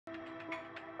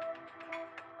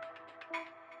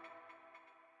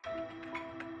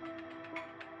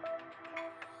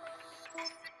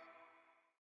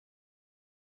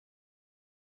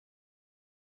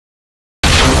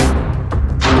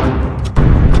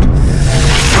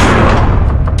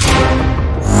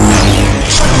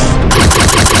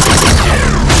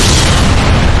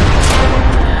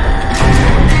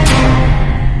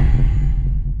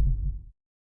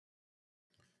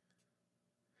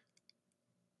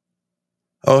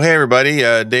Oh, hey everybody,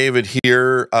 David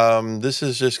here. This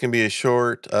is just gonna be a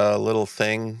short little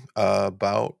thing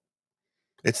about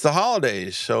it's the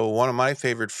holidays. So one of my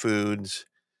favorite foods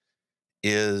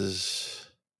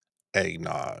is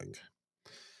eggnog.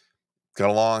 Got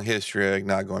a long history of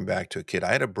eggnog going back to a kid.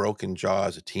 I had a broken jaw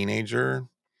as a teenager,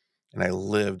 and I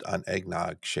lived on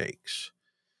eggnog shakes.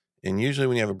 And usually,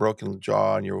 when you have a broken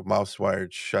jaw and your mouth's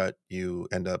wired shut, you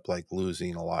end up like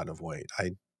losing a lot of weight.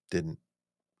 I didn't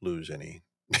lose any.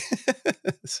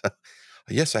 So,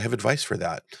 yes, I have advice for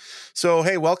that. So,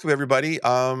 hey, welcome everybody.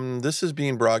 This is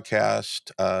being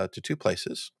broadcast to two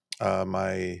places.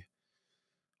 Let's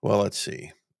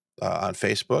see, on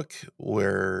Facebook,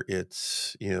 where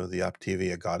it's the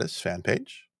OPTAVIA-goddess fan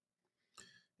page,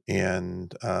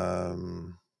 and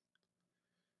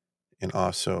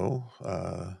also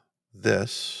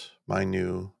this my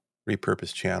new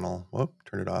repurposed channel. Whoop,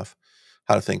 turn it off.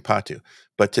 How to Think POTU.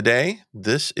 But today,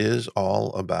 this is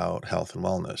all about health and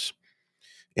wellness.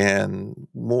 And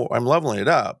more, I'm leveling it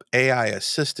up, AI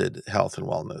assisted health and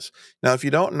wellness. Now, if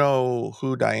you don't know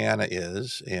who Diana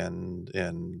is, and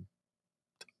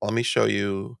let me show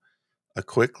you a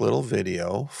quick little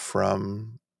video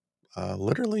from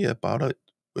literally about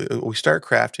we started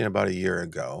crafting about a year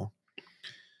ago,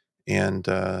 and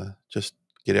just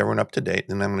get everyone up to date,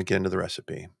 and then I'm going to get into the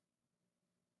recipe.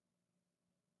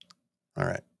 All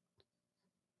right.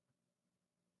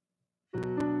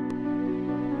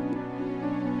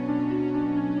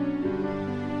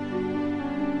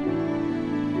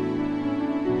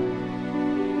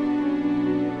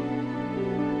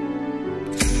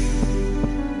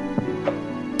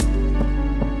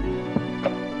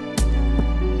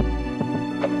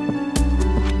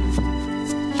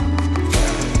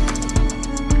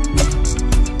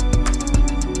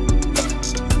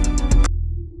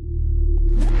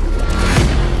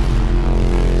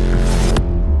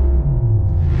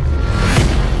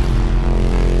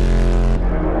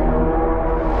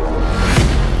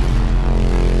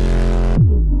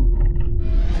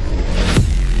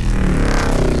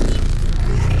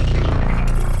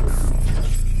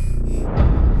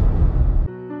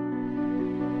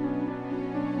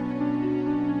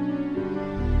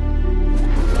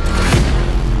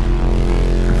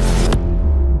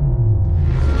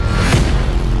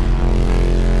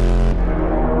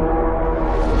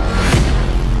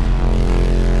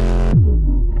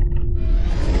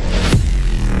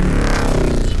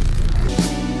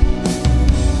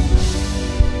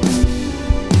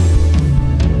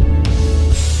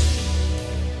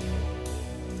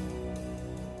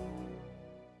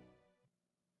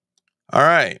 All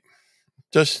right.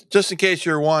 Just in case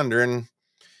you're wondering,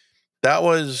 that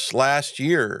was last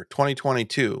year,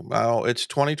 2022. Now it's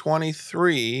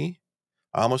 2023,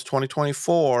 almost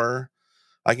 2024.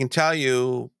 I can tell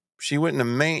you she went into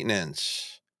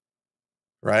maintenance,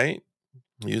 right?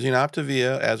 Using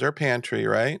Optavia as our pantry,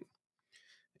 right?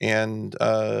 And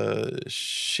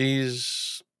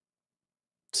she's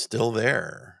still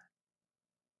there.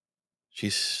 She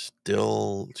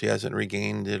hasn't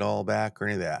regained it all back or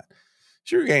any of that.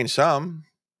 She regained some,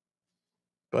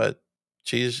 but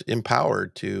she's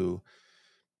empowered to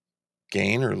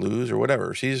gain or lose or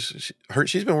whatever. She's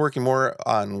been working more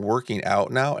on working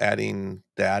out now, adding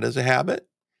that as a habit,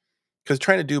 because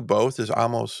trying to do both is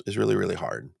really, really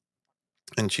hard.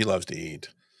 And she loves to eat.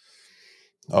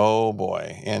 Oh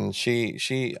boy. And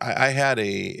I had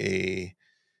a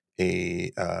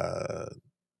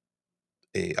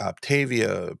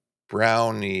Optavia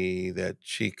brownie that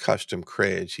she custom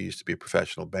created. She used to be a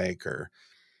professional baker.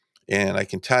 And I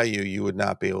can tell you, you would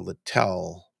not be able to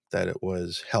tell that it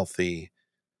was healthy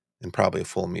and probably a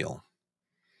full meal.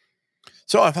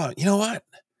 So I thought, you know what?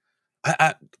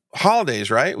 Holidays,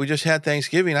 right? We just had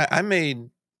Thanksgiving. I made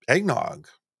eggnog.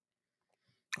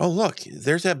 Oh, look,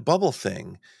 there's that bubble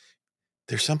thing.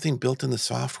 There's something built in the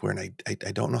software, and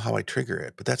I don't know how I trigger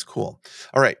it, but that's cool.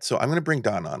 All right, so I'm going to bring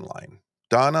Donna online.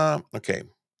 Donna, okay.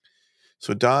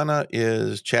 So Donna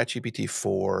is ChatGPT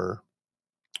 4,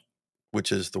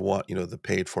 which is the one, the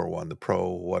paid for one, the Pro,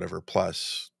 whatever,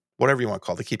 plus, whatever you want to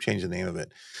call it. They keep changing the name of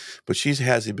it. But she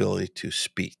has the ability to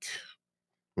speak,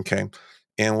 okay?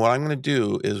 And what I'm going to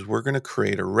do is we're going to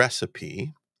create a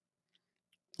recipe,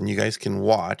 and you guys can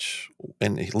watch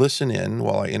and listen in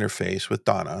while I interface with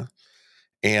Donna.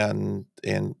 And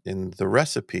in the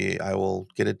recipe, I will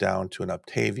get it down to an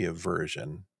Optavia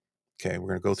version. Okay, we're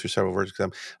going to go through several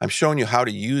versions. I'm showing you how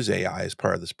to use AI as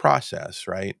part of this process,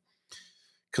 right?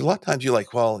 Because a lot of times you're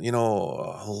like, well,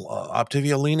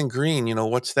 Optavia Lean and Green,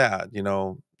 what's that?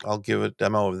 I'll give a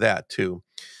demo of that too.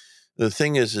 The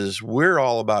thing is we're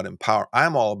all about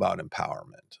I'm all about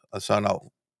empowerment. So now,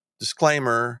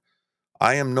 disclaimer,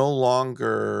 I am no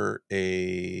longer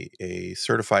a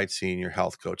certified senior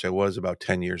health coach. I was about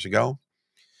 10 years ago,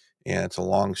 and it's a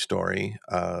long story.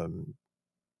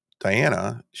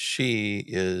 Diana, she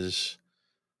is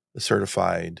a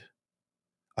certified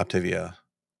Optavia,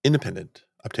 independent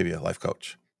Optavia life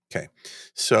coach. Okay.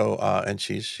 So, and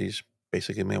she's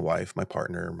basically my wife, my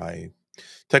partner,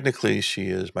 technically she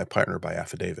is my partner by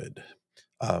affidavit.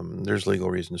 There's legal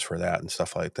reasons for that and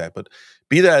stuff like that. But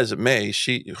be that as it may,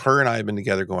 her and I have been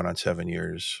together going on 7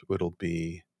 years. It'll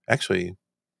be actually,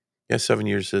 7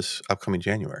 years this upcoming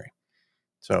January.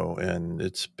 So, and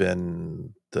it's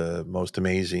been the most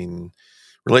amazing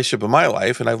relationship of my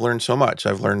life. And I've learned so much.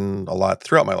 I've learned a lot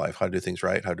throughout my life, how to do things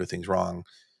right, how to do things wrong,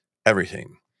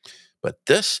 everything. But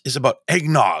this is about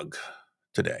eggnog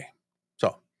today.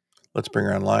 So let's bring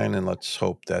her online and let's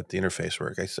hope that the interface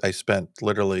works. I spent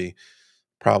literally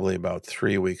probably about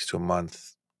 3 weeks to a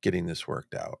month getting this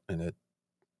worked out, and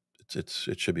it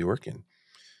should be working.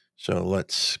 So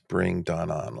let's bring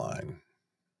Donna online.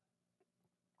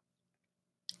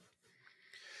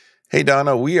 Hey,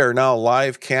 Donna, we are now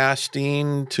live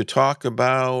casting to talk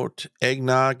about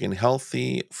eggnog and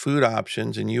healthy food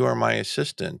options, and you are my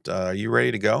assistant. Are you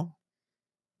ready to go?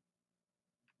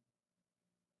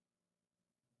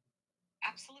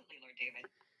 Absolutely, Lord David.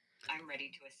 I'm ready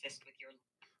to assist with your...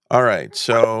 All right,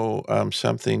 so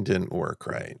something didn't work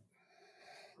right.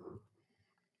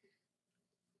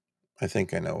 I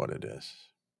think I know what it is.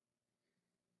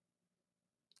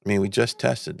 I mean, we just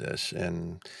tested this,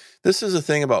 and this is the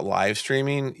thing about live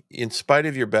streaming. In spite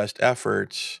of your best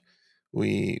efforts,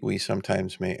 we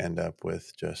sometimes may end up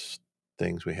with just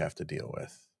things we have to deal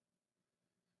with.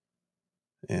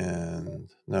 And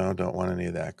no, don't want any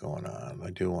of that going on. I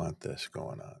do want this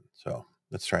going on. So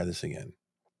let's try this again.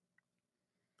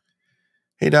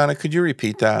 Hey, Donna, could you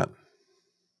repeat that?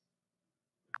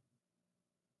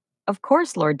 Of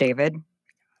course, Lord David.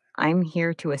 I'm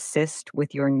here to assist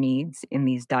with your needs in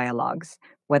these dialogues,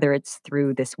 whether it's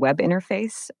through this web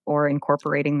interface or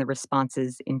incorporating the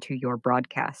responses into your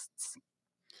broadcasts.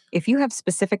 If you have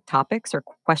specific topics or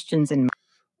questions in mind...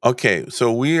 Okay,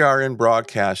 so we are in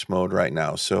broadcast mode right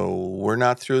now. So we're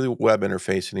not through the web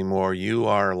interface anymore. You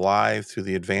are live through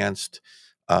the advanced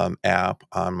app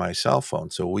on my cell phone.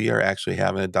 So we are actually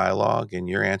having a dialogue and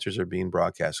your answers are being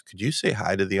broadcast. Could you say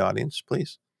hi to the audience,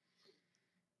 please?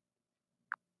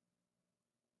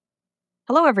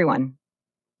 Hello, everyone.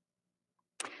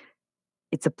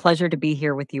 It's a pleasure to be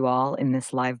here with you all in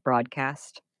this live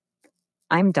broadcast.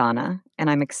 I'm Donna, and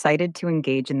I'm excited to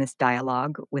engage in this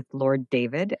dialogue with Lord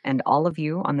David and all of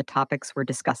you on the topics we're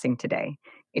discussing today.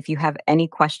 If you have any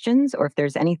questions or if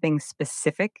there's anything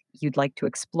specific you'd like to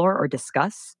explore or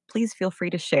discuss, please feel free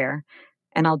to share,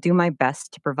 and I'll do my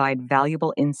best to provide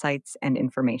valuable insights and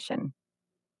information.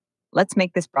 Let's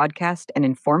make this broadcast an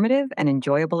informative and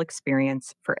enjoyable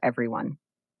experience for everyone.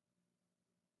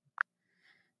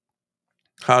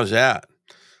 How's that?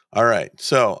 All right.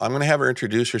 So I'm going to have her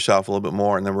introduce herself a little bit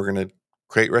more and then we're going to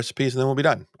create recipes and then we'll be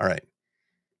done. All right.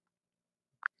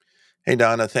 Hey,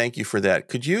 Donna, thank you for that.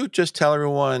 Could you just tell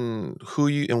everyone who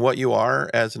you and what you are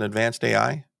as an advanced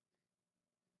AI?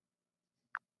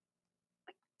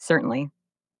 Certainly.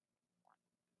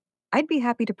 I'd be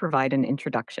happy to provide an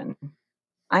introduction.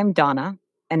 I'm Donna,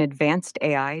 an advanced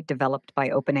AI developed by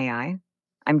OpenAI.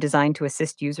 I'm designed to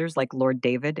assist users like Lord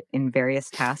David in various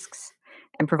tasks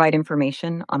and provide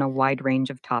information on a wide range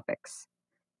of topics.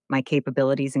 My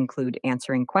capabilities include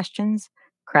answering questions,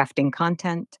 crafting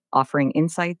content, offering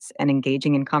insights, and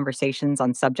engaging in conversations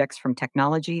on subjects from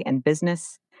technology and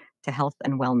business to health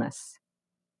and wellness.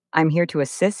 I'm here to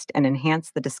assist and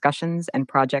enhance the discussions and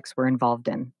projects we're involved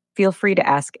in. Feel free to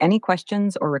ask any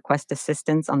questions or request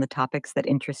assistance on the topics that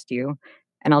interest you,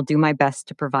 and I'll do my best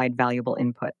to provide valuable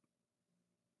input.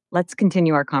 Let's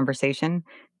continue our conversation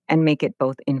and make it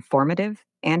both informative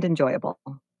and enjoyable.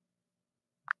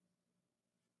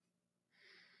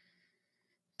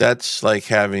 That's like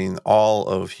having all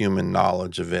of human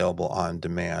knowledge available on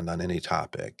demand on any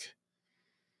topic.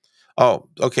 Oh,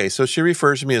 okay. So she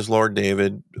refers to me as Lord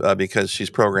David because she's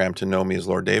programmed to know me as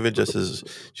Lord David, just as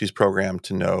she's programmed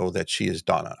to know that she is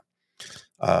Donna.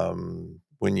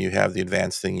 When you have the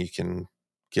advanced thing, you can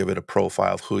give it a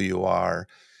profile of who you are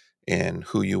and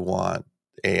who you want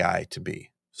AI to be.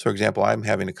 So, for example, I'm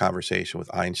having a conversation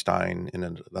with Einstein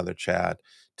in another chat,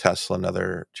 Tesla,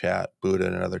 another chat, Buddha,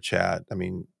 in another chat. I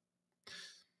mean,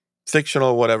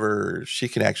 fictional, whatever, she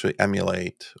can actually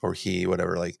emulate, or he,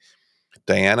 whatever, like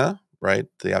Diana, right?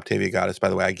 The OPTAVIA-goddess. By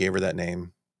the way, I gave her that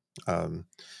name. Um,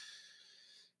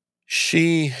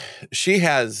 she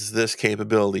has this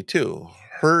capability too.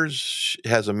 Hers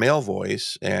has a male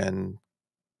voice and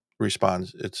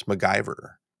responds, it's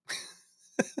MacGyver,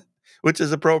 which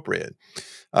is appropriate.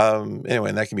 Anyway,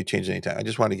 and that can be changed anytime. I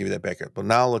just want to give you that background. But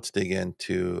now let's dig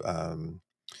into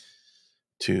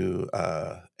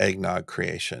eggnog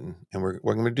creation. And what I'm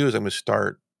going to do is I'm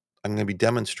going to be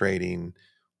demonstrating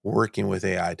working with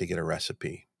AI to get a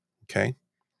recipe. Okay.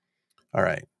 All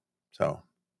right. So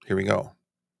here we go.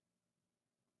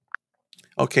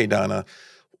 Okay, Donna.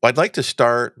 I'd like to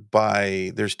start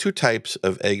by, there's two types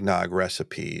of eggnog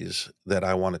recipes that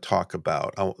I want to talk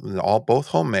about. Both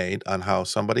homemade, on how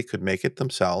somebody could make it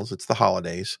themselves. It's the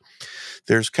holidays.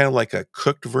 There's kind of like a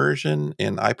cooked version,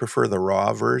 and I prefer the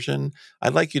raw version.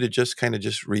 I'd like you to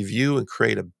just review and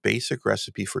create a basic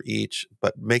recipe for each,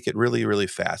 but make it really, really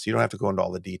fast. You don't have to go into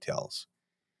all the details.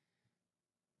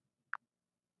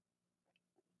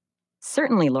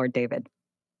 Certainly, Lord David.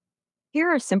 Here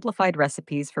are simplified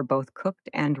recipes for both cooked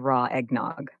and raw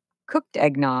eggnog. Cooked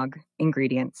eggnog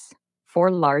ingredients: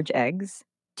 4 large eggs,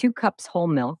 2 cups whole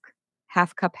milk,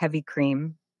 half cup heavy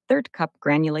cream, third cup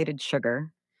granulated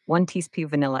sugar, 1 teaspoon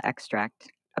vanilla extract,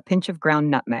 a pinch of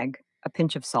ground nutmeg, a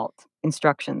pinch of salt.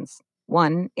 Instructions: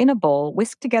 1. In a bowl,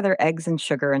 whisk together eggs and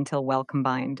sugar until well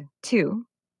combined. 2.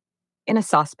 In a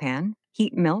saucepan,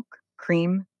 heat milk,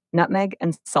 cream, nutmeg,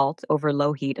 and salt over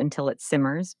low heat until it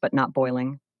simmers but not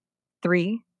boiling.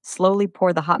 3. Slowly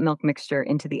pour the hot milk mixture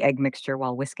into the egg mixture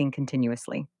while whisking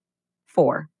continuously.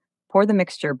 4. Pour the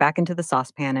mixture back into the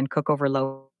saucepan and cook over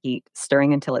low heat,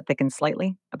 stirring until it thickens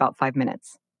slightly, about 5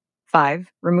 minutes.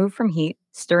 5. Remove from heat,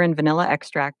 stir in vanilla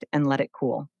extract, and let it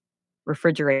cool.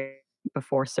 Refrigerate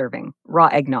before serving. Raw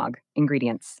eggnog.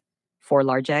 Ingredients: 4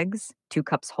 large eggs, 2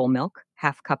 cups whole milk,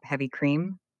 half cup heavy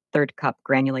cream, third cup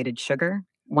granulated sugar,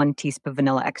 1 teaspoon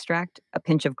vanilla extract, a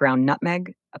pinch of ground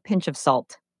nutmeg, a pinch of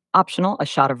salt. Optional, a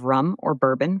shot of rum or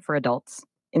bourbon for adults.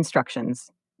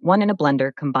 Instructions: 1. In a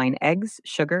blender, combine eggs,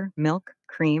 sugar, milk,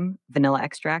 cream, vanilla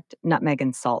extract, nutmeg,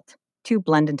 and salt. 2.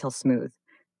 Blend until smooth.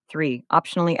 3.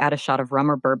 Optionally add a shot of rum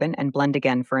or bourbon and blend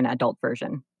again for an adult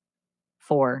version.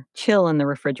 4. Chill in the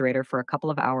refrigerator for a couple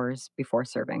of hours before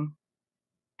serving.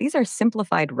 These are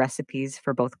simplified recipes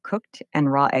for both cooked and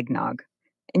raw eggnog.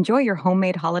 Enjoy your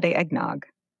homemade holiday eggnog.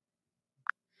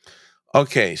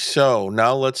 Okay, so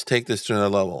now let's take this to another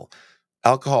level.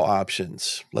 Alcohol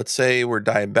options. Let's say we're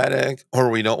diabetic or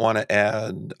we don't want to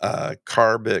add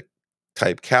carbic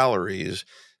type calories.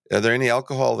 Are there any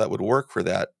alcohol that would work for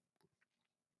that?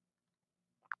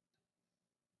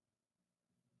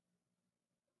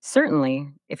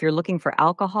 Certainly, if you're looking for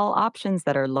alcohol options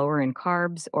that are lower in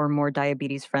carbs or more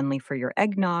diabetes friendly for your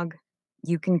eggnog,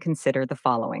 you can consider the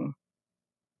following.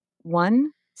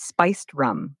 1. Spiced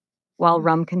rum. While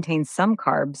rum contains some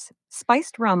carbs,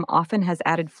 spiced rum often has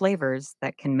added flavors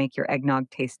that can make your eggnog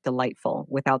taste delightful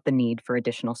without the need for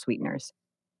additional sweeteners.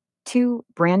 2.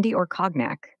 Brandy or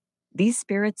cognac. These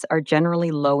spirits are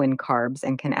generally low in carbs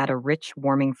and can add a rich,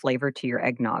 warming flavor to your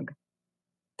eggnog.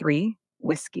 3.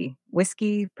 Whiskey.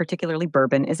 Whiskey, particularly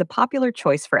bourbon, is a popular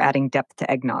choice for adding depth to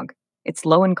eggnog. It's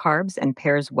low in carbs and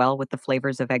pairs well with the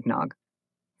flavors of eggnog.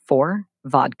 4.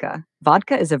 Vodka.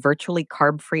 Vodka is a virtually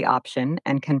carb-free option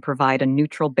and can provide a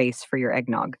neutral base for your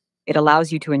eggnog. It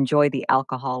allows you to enjoy the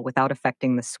alcohol without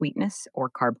affecting the sweetness or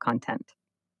carb content.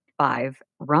 5.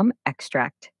 Rum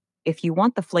extract. If you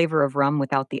want the flavor of rum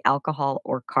without the alcohol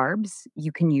or carbs,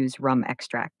 you can use rum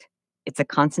extract. It's a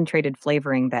concentrated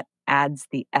flavoring that adds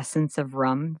the essence of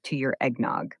rum to your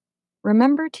eggnog.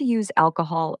 Remember to use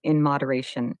alcohol in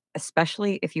moderation,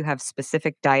 especially if you have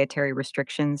specific dietary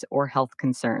restrictions or health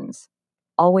concerns.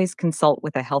 Always consult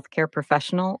with a healthcare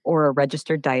professional or a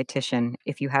registered dietitian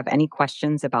if you have any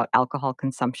questions about alcohol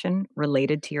consumption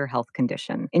related to your health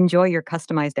condition. Enjoy your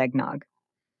customized eggnog.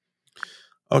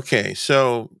 Okay,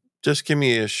 so just give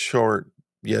me a short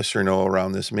yes or no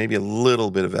around this, maybe a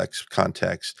little bit of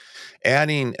context.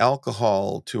 Adding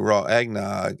alcohol to raw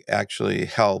eggnog actually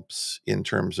helps in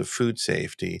terms of food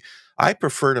safety. I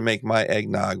prefer to make my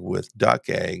eggnog with duck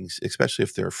eggs, especially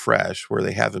if they're fresh, where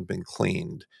they haven't been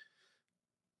cleaned.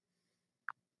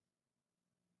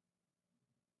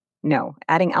 No,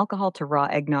 adding alcohol to raw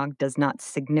eggnog does not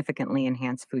significantly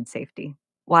enhance food safety.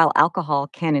 While alcohol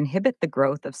can inhibit the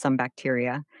growth of some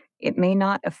bacteria, it may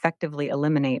not effectively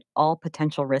eliminate all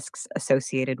potential risks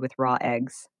associated with raw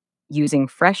eggs. Using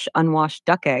fresh, unwashed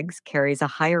duck eggs carries a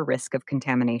higher risk of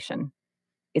contamination.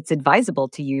 It's advisable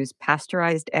to use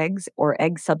pasteurized eggs or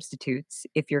egg substitutes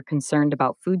if you're concerned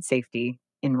about food safety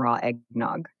in raw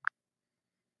eggnog.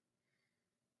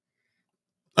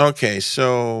 Okay,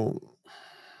 so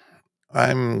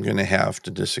I'm going to have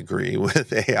to disagree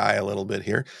with AI a little bit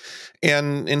here.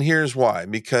 And here's why.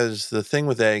 Because the thing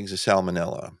with eggs is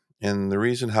salmonella. And the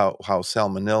reason how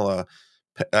salmonella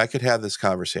I could have this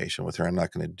conversation with her. I'm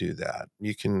not going to do that.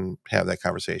 You can have that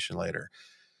conversation later.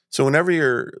 So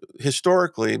whenever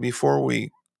historically, before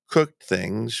we cooked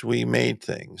things, we made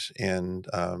things, and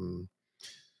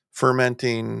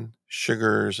fermenting,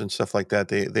 sugars, and stuff like that,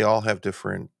 they all have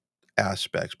different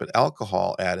aspects, but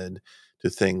alcohol added to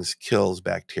things kills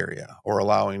bacteria, or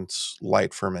allowing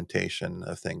light fermentation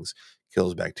of things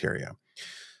kills bacteria.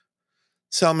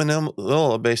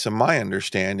 Salmonella, based on my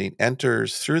understanding,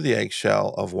 enters through the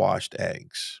eggshell of washed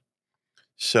eggs.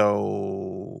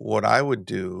 So what I would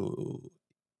do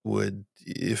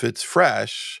if it's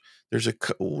fresh,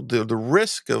 the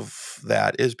risk of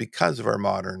that is because of our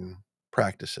modern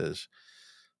practices.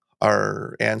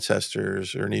 Our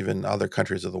ancestors, or even other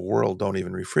countries of the world, don't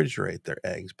even refrigerate their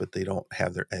eggs, but they don't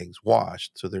have their eggs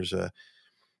washed. So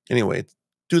anyway,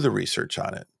 do the research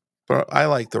on it. But I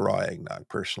like the raw eggnog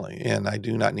personally, and I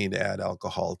do not need to add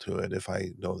alcohol to it if I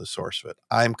know the source of it.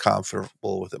 I'm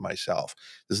comfortable with it myself.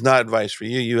 This is not advice for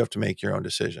you. You have to make your own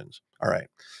decisions. All right,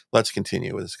 let's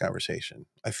continue with this conversation.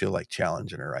 I feel like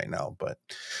challenging her right now, but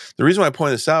the reason why I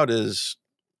point this out is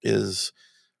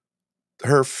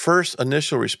her first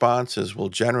initial responses will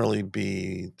generally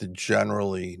be the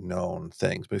generally known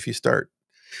things. But if you start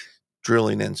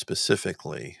drilling in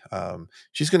specifically,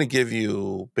 she's going to give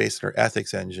you, based on her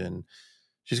ethics engine,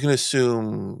 she's going to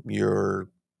assume you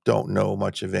don't know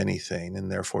much of anything,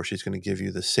 and therefore she's going to give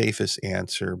you the safest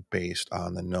answer based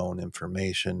on the known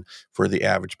information for the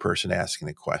average person asking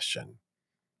a question.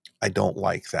 I don't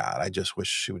like that. I just wish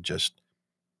she would just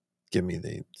give me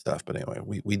the stuff. But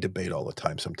anyway, we debate all the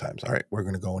time sometimes. All right, we're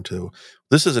going to go into,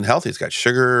 this isn't healthy. It's got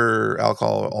sugar,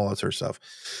 alcohol, all that sort of stuff.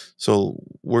 So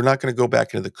we're not going to go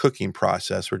back into the cooking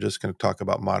process. We're just going to talk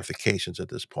about modifications at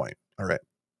this point. All right,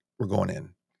 we're going in.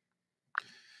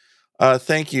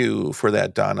 Thank you for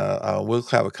that, Donna. We'll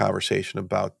have a conversation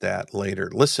about that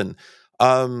later. Listen,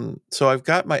 so I've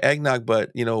got my eggnog, but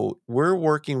we're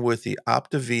working with the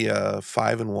Optavia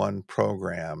 5-in-1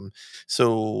 program.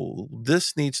 So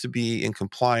this needs to be in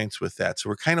compliance with that. So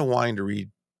we're kind of wanting to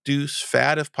reduce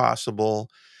fat if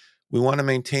possible. We want to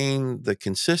maintain the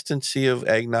consistency of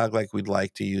eggnog like we'd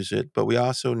like to use it, but we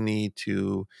also need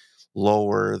to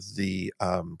lower the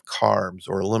carbs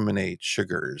or eliminate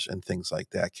sugars and things like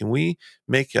that. Can we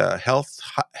make a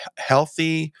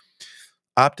healthy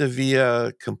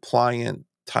Optavia compliant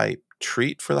type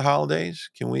treat for the holidays?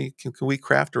 Can we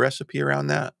craft a recipe around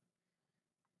that?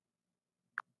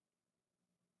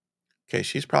 Okay,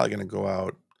 she's probably going to go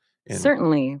out and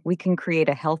Certainly, we can create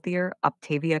a healthier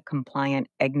Optavia-compliant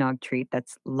eggnog treat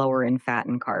that's lower in fat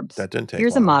and carbs. that didn't take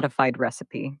Here's a long. modified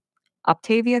recipe.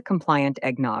 Optavia-compliant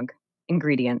eggnog.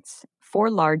 Ingredients: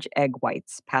 4 large egg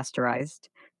whites, pasteurized,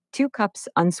 2 cups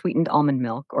unsweetened almond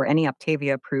milk or any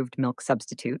Optavia-approved milk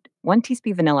substitute, 1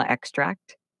 teaspoon vanilla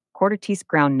extract, quarter teaspoon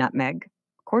ground nutmeg,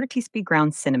 quarter teaspoon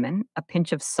ground cinnamon, a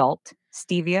pinch of salt,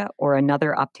 stevia, or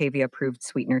another Optavia-approved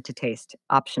sweetener to taste,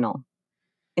 optional.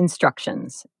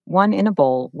 Instructions: 1. In a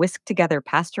bowl, whisk together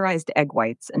pasteurized egg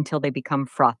whites until they become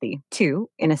frothy. 2.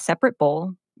 In a separate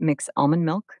bowl, mix almond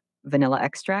milk, vanilla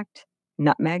extract,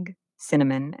 nutmeg,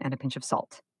 cinnamon, and a pinch of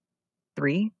salt.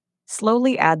 3.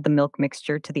 Slowly add the milk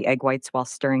mixture to the egg whites while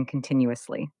stirring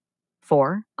continuously.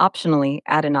 4. Optionally,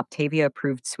 add an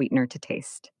Optavia-approved sweetener to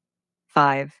taste.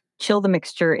 5. Chill the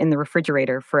mixture in the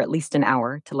refrigerator for at least an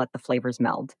hour to let the flavors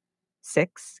meld.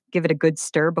 6. Give it a good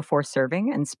stir before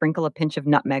serving and sprinkle a pinch of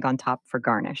nutmeg on top for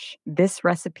garnish. This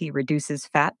recipe reduces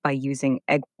fat by using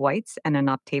egg whites and an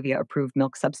Optavia-approved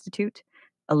milk substitute,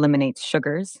 eliminates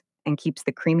sugars, and keeps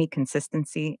the creamy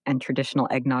consistency and traditional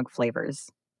eggnog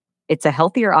flavors. It's a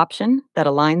healthier option that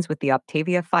aligns with the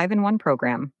Optavia 5-in-1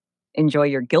 program. Enjoy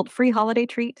your guilt-free holiday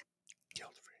treat.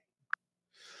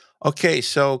 Okay,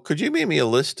 so could you make me a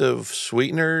list of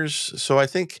sweeteners? So I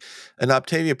think an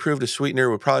Optavia approved a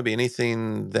sweetener would probably be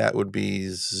anything that would be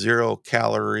 0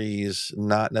 calories,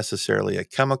 not necessarily a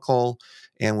chemical,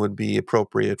 and would be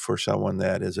appropriate for someone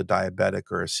that is a diabetic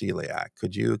or a celiac.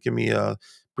 Could you give me a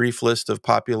brief list of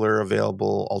popular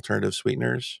available alternative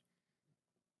sweeteners?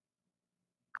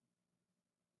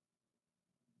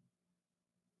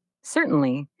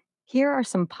 Certainly, here are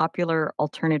some popular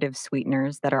alternative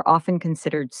sweeteners that are often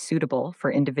considered suitable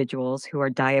for individuals who are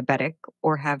diabetic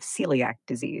or have celiac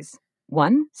disease.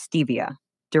 1. Stevia.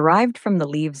 Derived from the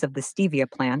leaves of the stevia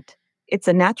plant, it's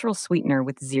a natural sweetener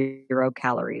with 0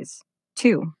 calories.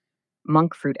 2.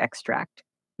 Monk fruit extract.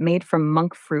 Made from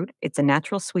monk fruit, it's a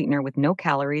natural sweetener with no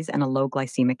calories and a low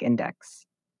glycemic index.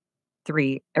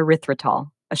 3.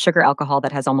 Erythritol, a sugar alcohol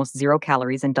that has almost 0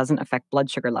 calories and doesn't affect blood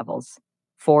sugar levels.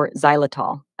 4.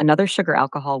 Xylitol, another sugar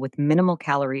alcohol with minimal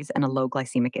calories and a low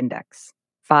glycemic index.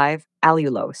 5.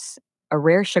 Allulose, a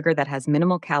rare sugar that has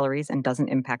minimal calories and doesn't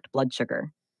impact blood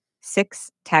sugar.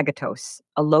 6. Tagatose,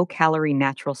 a low-calorie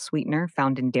natural sweetener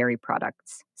found in dairy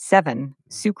products. 7.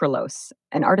 Sucralose,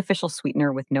 an artificial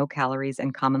sweetener with no calories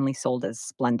and commonly sold as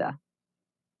Splenda.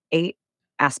 8.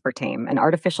 Aspartame, an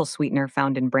artificial sweetener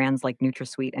found in brands like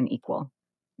NutraSweet and Equal.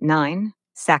 9.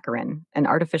 Saccharin, an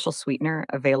artificial sweetener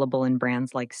available in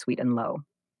brands like Sweet and Low.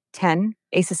 10.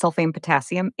 Acesulfame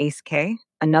potassium, ACE-K,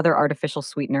 another artificial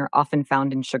sweetener often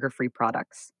found in sugar-free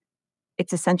products.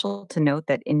 It's essential to note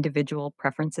that individual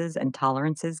preferences and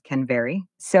tolerances can vary,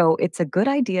 so it's a good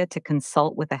idea to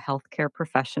consult with a healthcare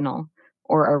professional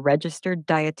or a registered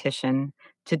dietitian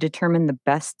to determine the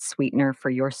best sweetener for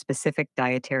your specific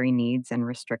dietary needs and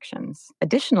restrictions.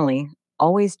 Additionally,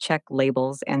 always check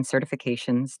labels and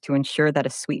certifications to ensure that a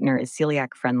sweetener is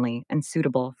celiac friendly and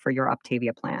suitable for your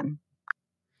Optavia plan.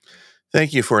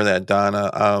 Thank you for that,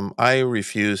 Donna. I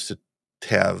refuse to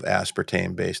have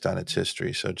aspartame based on its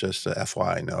history. So just a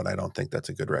FYI note, I don't think that's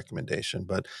a good recommendation,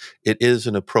 but it is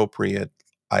an appropriate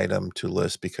item to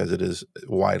list because it is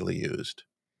widely used.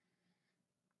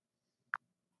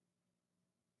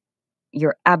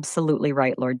 You're absolutely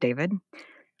right, Lord David.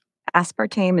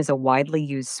 Aspartame is a widely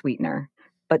used sweetener,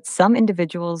 but some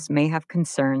individuals may have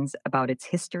concerns about its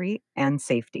history and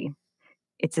safety.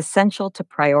 It's essential to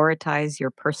prioritize your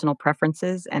personal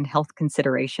preferences and health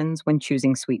considerations when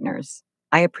choosing sweeteners.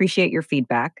 I appreciate your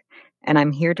feedback, and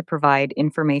I'm here to provide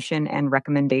information and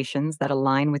recommendations that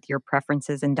align with your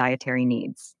preferences and dietary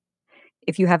needs.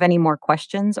 If you have any more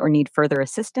questions or need further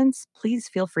assistance, please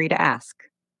feel free to ask.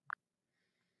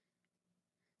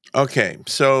 Okay,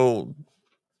 so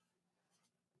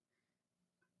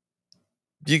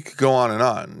you could go on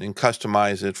and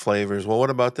customize it, flavors. Well, what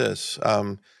about this?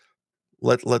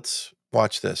 Let's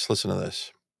watch this. Listen to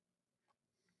this.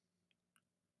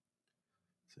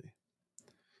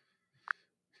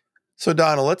 So,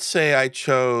 Donna, let's say I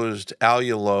chose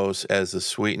allulose as the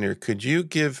sweetener. Could you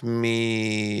give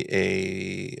me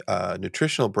a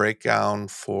nutritional breakdown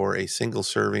for a single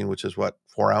serving, which is what,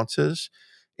 4 ounces?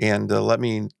 And let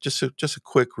me just a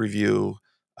quick review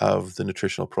of the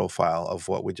nutritional profile of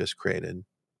what we just created.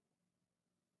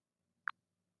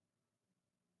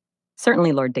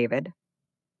 Certainly, Lord David.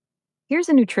 Here's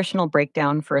a nutritional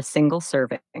breakdown for a single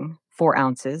serving, 4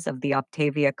 ounces of the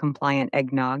Optavia-compliant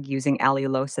eggnog using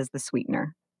allulose as the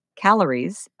sweetener.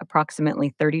 Calories,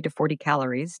 approximately 30 to 40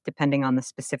 calories, depending on the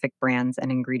specific brands and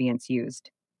ingredients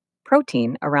used.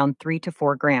 Protein, around 3 to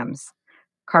 4 grams.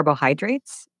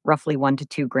 Carbohydrates, roughly 1 to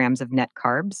 2 grams of net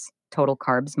carbs, total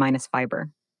carbs minus fiber.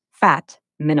 Fat,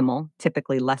 minimal,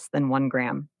 typically less than 1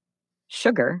 gram.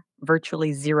 Sugar,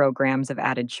 virtually 0 grams of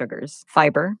added sugars.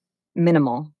 Fiber,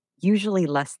 minimal, usually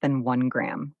less than 1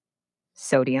 gram.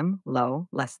 Sodium, low,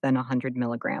 less than 100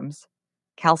 milligrams.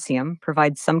 Calcium,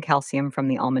 provides some calcium from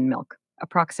the almond milk,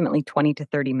 approximately 20 to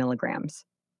 30 milligrams.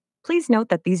 Please note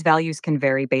that these values can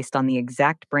vary based on the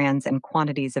exact brands and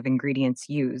quantities of ingredients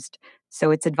used,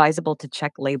 so it's advisable to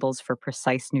check labels for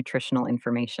precise nutritional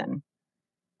information.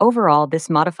 Overall, this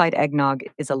modified eggnog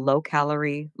is a low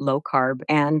calorie, low carb,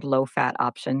 and low fat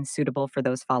option suitable for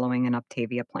those following an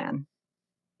Optavia plan.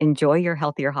 Enjoy your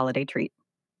healthier holiday treat.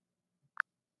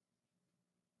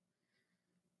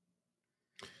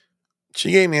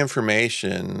 She gave me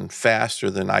information faster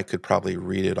than I could probably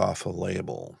read it off a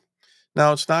label.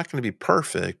 Now, it's not going to be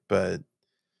perfect, but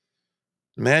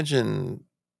imagine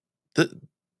the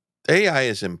AI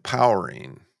is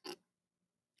empowering,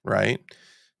 right?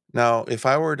 Now, if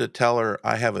I were to tell her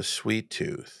I have a sweet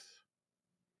tooth,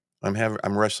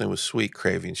 I'm wrestling with sweet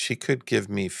cravings, she could give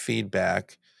me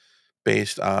feedback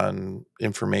based on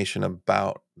information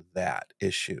about that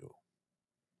issue.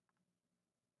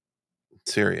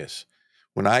 Serious.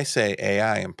 When I say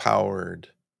AI empowered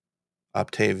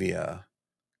Optavia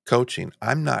coaching,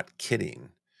 I'm not kidding.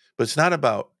 But it's not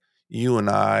about you and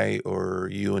I or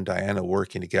you and Diana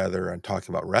working together and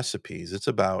talking about recipes. It's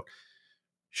about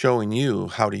showing you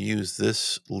how to use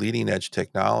this leading edge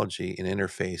technology and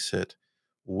interface it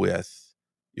with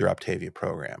your Optavia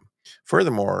program.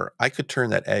 Furthermore, I could turn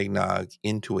that eggnog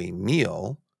into a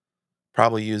meal,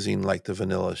 probably using like the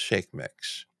vanilla shake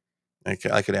mix. I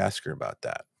could ask her about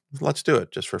that. Let's do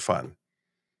it just for fun.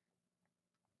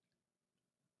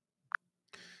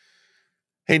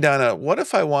 Hey, Donna, what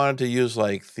if I wanted to use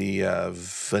like the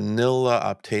vanilla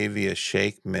Optavia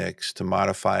shake mix to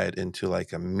modify it into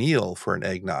like a meal for an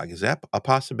eggnog? Is that a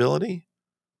possibility?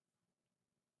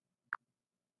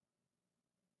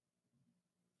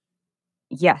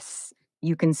 Yes,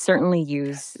 you can certainly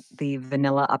use the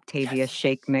vanilla Optavia Yes.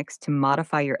 shake mix to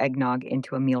modify your eggnog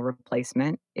into a meal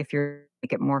replacement if you're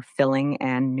make it more filling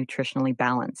and nutritionally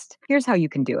balanced. Here's how you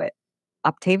can do it.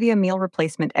 Optavia meal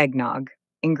replacement eggnog.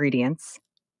 Ingredients: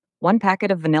 1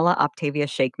 packet of vanilla Optavia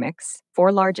shake mix,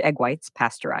 4 large egg whites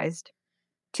pasteurized,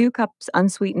 2 cups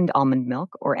unsweetened almond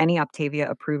milk or any Optavia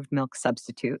approved milk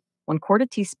substitute, 1/4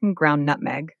 teaspoon ground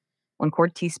nutmeg,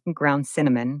 1/4 teaspoon ground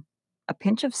cinnamon, a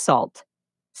pinch of salt,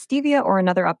 stevia or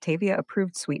another Optavia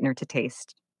approved sweetener to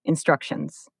taste.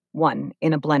 Instructions: 1.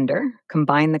 In a blender,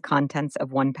 combine the contents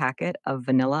of 1 packet of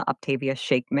vanilla Optavia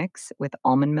shake mix with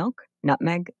almond milk,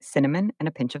 nutmeg, cinnamon, and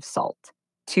a pinch of salt.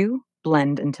 2.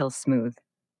 Blend until smooth.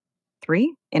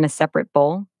 3. In a separate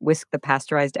bowl, whisk the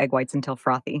pasteurized egg whites until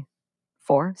frothy.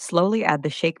 4. Slowly add the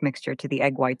shake mixture to the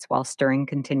egg whites while stirring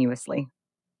continuously.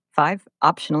 5.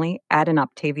 Optionally, add an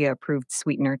Optavia-approved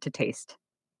sweetener to taste.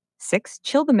 6.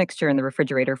 Chill the mixture in the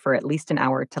refrigerator for at least an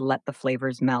hour to let the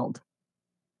flavors meld.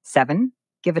 7.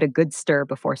 Give it a good stir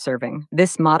before serving.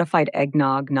 This modified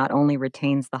eggnog not only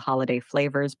retains the holiday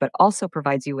flavors, but also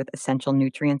provides you with essential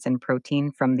nutrients and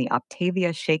protein from the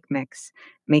Optavia shake mix,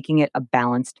 making it a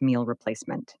balanced meal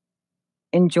replacement.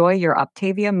 Enjoy your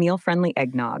Optavia meal-friendly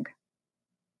eggnog.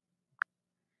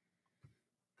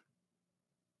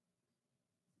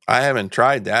 I haven't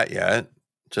tried that yet.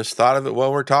 Just thought of it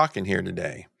while we're talking here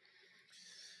today.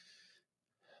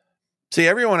 See,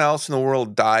 everyone else in the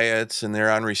world diets and they're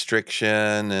on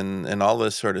restriction and all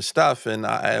this sort of stuff,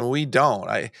 and we don't.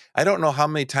 I don't know how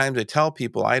many times I tell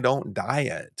people I don't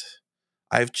diet.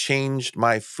 I've changed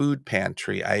my food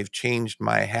pantry. I've changed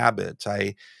my habits.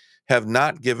 I have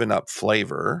not given up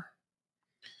flavor.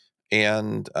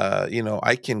 And,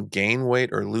 I can gain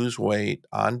weight or lose weight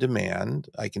on demand.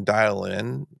 I can dial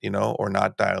in, or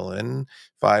not dial in.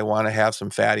 If I want to have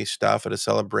some fatty stuff at a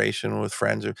celebration with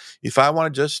friends, or if I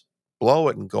want to just blow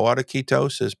it and go out of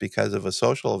ketosis because of a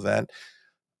social event,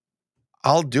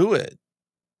 I'll do it.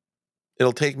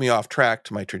 It'll take me off track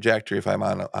to my trajectory if I'm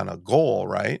on a goal,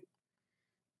 right?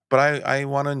 But I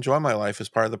want to enjoy my life as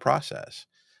part of the process.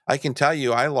 I can tell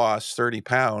you I lost 30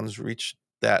 pounds, reached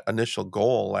that initial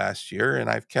goal last year, and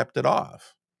I've kept it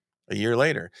off a year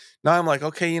later. Now I'm like,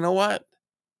 okay, you know what?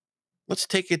 Let's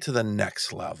take it to the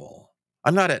next level.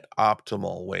 I'm not at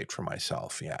optimal weight for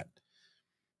myself yet.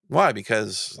 Why?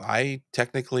 Because I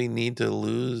technically need to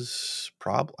lose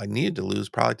I needed to lose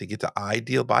probably to get to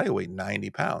ideal body weight, 90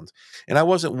 pounds. And I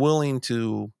wasn't willing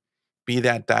to be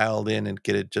that dialed in and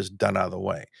get it just done out of the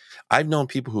way. I've known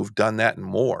people who've done that and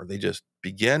more. They just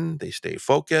begin, they stay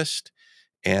focused,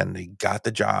 and they got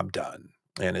the job done.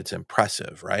 And it's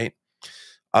impressive, right?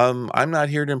 I'm not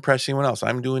here to impress anyone else.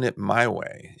 I'm doing it my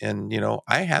way. And,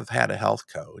 I have had a health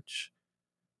coach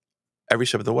every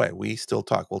step of the way. We still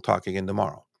talk. We'll talk again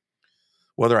tomorrow.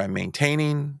 Whether I'm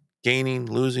maintaining, gaining,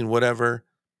 losing, whatever,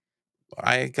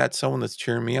 I got someone that's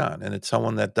cheering me on. And it's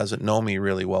someone that doesn't know me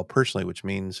really well personally, which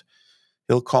means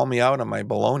he'll call me out on my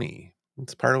baloney.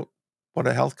 It's part of what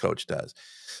a health coach does.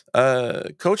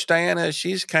 Coach Diana,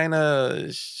 she's just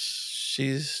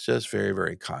very,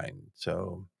 very kind.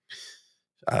 So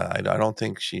I don't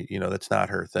think that's not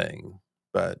her thing.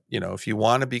 But, if you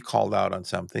want to be called out on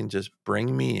something, just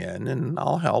bring me in and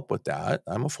I'll help with that.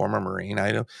 I'm a former Marine.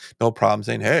 I have no problem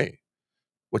saying, hey,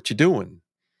 what you doing?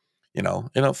 In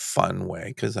a fun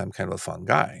way, because I'm kind of a fun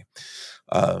guy.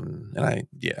 I'm not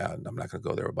going to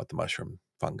go there about the mushroom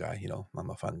fun guy. I'm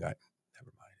a fun guy.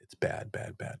 Never mind. It's bad,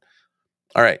 bad, bad.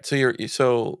 All right.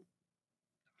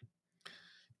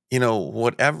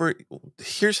 Whatever,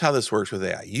 here's how this works with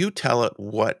AI. You tell it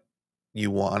what you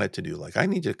want it to do. Like, I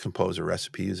need to compose a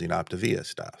recipe using Optavia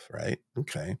stuff, right?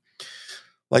 Okay.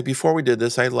 Like, before we did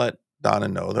this, I let Donna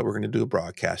know that we're going to do a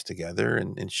broadcast together,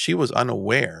 and she was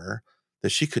unaware that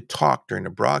she could talk during the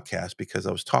broadcast because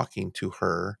I was talking to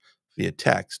her via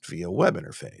text, via web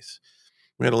interface.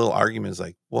 We had a little argument. It's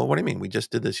like, well, what do you mean? We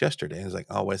just did this yesterday. And it's like,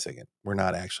 oh, wait a second. We're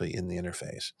not actually in the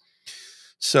interface.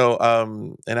 So,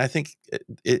 and I think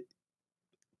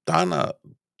Donna,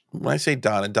 when I say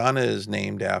Donna, Donna is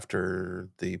named after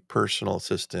the personal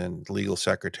assistant, legal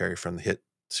secretary from the hit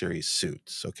series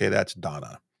Suits. Okay, that's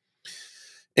Donna.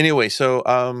 Anyway, so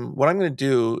what I'm going to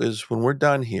do is when we're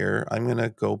done here, I'm going to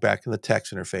go back in the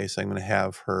text interface. I'm going to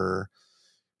have her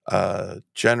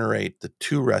generate the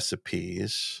 2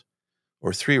 recipes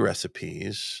or 3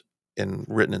 recipes in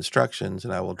written instructions,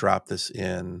 and I will drop this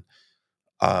in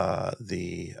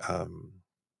the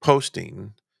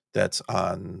posting that's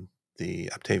on the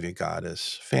Optavia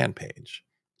Goddess fan page.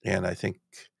 And I think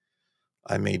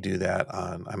I may do that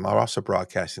I'm also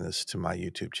broadcasting this to my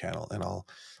YouTube channel, and I'll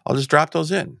just drop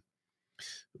those in.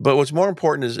 But what's more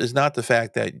important is not the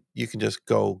fact that you can just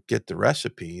go get the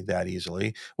recipe that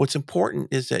easily. What's important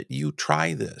is that you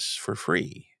try this for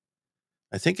free.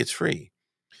 I think it's free.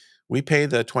 We pay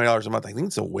the $20 a month. I think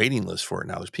it's a waiting list for it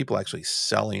now. There's people actually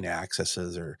selling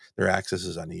accesses or their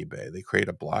accesses on eBay. They create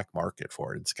a black market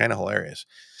for it. It's kind of hilarious.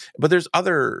 But there's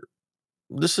other,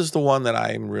 this is the one that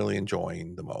I'm really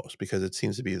enjoying the most because it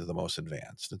seems to be the most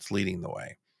advanced. It's leading the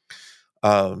way.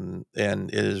 And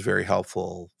it is very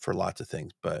helpful for lots of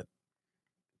things, but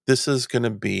this is going to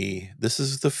be, this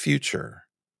is the future.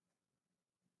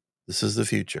 This is the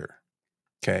future.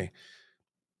 Okay.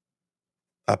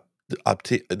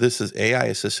 This is AI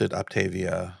assisted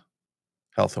Optavia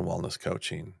health and wellness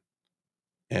coaching.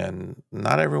 And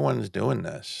not everyone's doing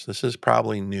this. This is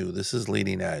probably new. This is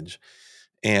leading edge.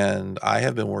 And I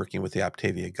have been working with the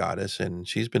Optavia-goddess, and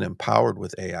she's been empowered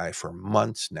with AI for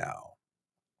months now.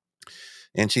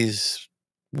 And she's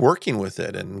working with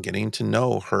it and getting to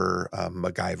know her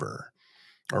MacGyver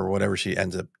or whatever she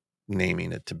ends up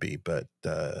naming it to be. But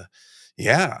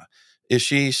yeah, is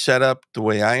she set up the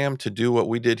way I am to do what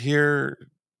we did here?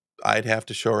 I'd have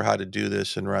to show her how to do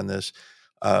this and run this.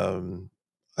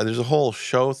 There's a whole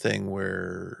show thing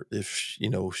where if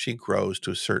she grows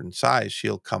to a certain size,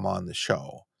 she'll come on the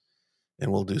show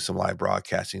and we'll do some live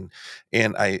broadcasting.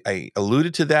 And I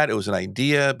alluded to that. It was an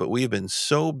idea, but we have been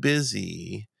so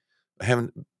busy. I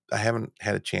haven't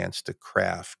had a chance to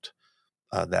craft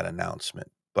that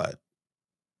announcement, but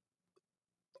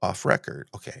off record.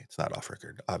 Okay, it's not off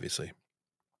record, obviously.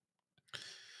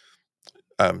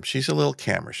 She's a little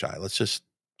camera shy. Let's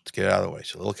get it out of the way.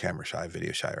 She's a little camera shy,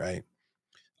 video shy, right?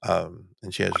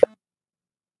 And she has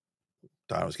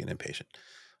Donna was getting impatient.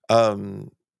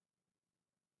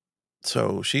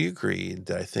 So she agreed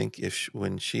that I think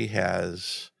when she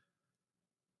has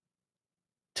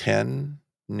 10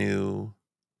 new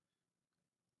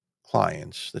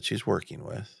clients that she's working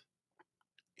with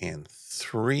and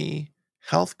 3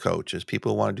 health coaches,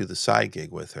 people who want to do the side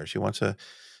gig with her, she wants to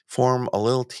form a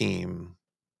little team,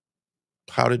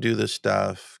 how to do this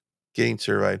stuff, getting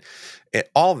certified,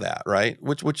 all that, right?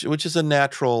 Which is a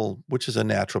natural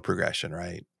progression,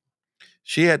 right?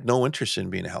 She had no interest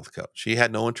in being a health coach. She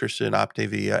had no interest in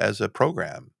Optavia as a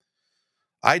program.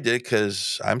 I did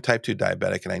because I'm type 2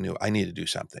 diabetic and I knew I needed to do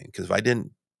something because if I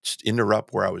didn't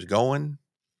interrupt where I was going,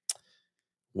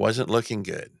 wasn't looking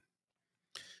good.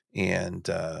 And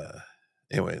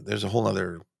anyway, there's a whole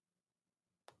other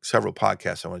several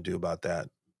podcasts I want to do about that,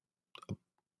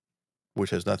 which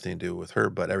has nothing to do with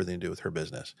her, but everything to do with her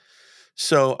business.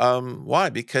 So why?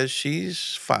 Because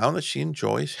she's found that she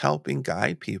enjoys helping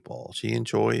guide people. She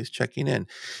enjoys checking in.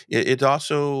 It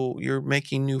also, you're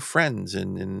making new friends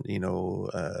and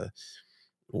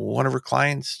one of her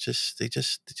clients they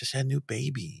just had a new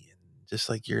baby, and just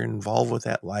like you're involved with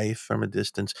that life from a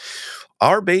distance.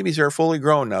 Our babies are fully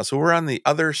grown now, so we're on the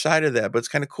other side of that, but it's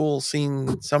kind of cool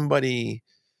seeing somebody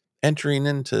entering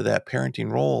into that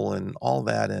parenting role and all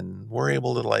that, and we're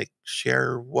able to like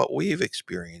share what we've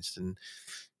experienced, and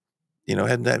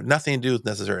had nothing to do with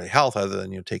necessarily health other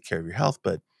than take care of your health,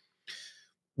 but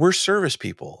we're service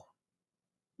people.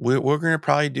 We're going to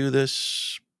probably do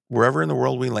this wherever in the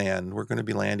world we land. We're going to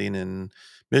be landing in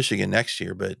Michigan next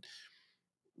year, but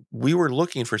we were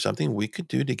looking for something we could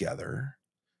do together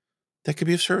that could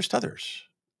be of service to others.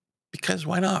 Because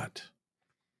why not?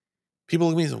 People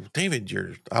look at me and say, David,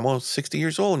 you're almost 60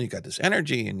 years old and you got this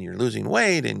energy and you're losing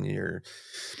weight and you're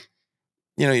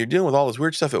dealing with all this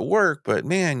weird stuff at work, but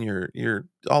man, you're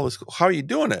all this, how are you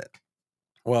doing it?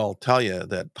 Well, I'll tell you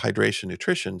that hydration,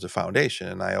 nutrition is a foundation,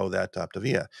 and I owe that to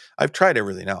Optavia. I've tried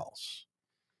everything else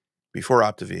before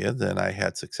Optavia, then I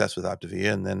had success with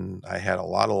Optavia, and then I had a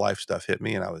lot of life stuff hit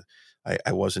me, and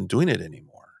I wasn't doing it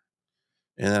anymore.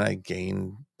 And then I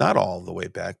gained not all the way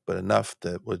back, but enough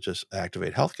that would just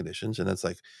activate health conditions. And it's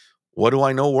like, what do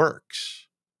I know works?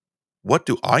 What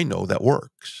do I know that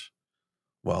works?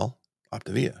 Well,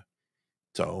 Optavia.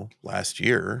 So last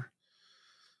year,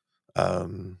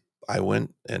 I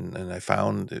went and I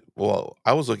found it. Well,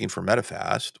 I was looking for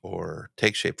Medifast or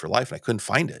Take Shape for Life, and I couldn't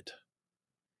find it.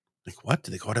 Like, what?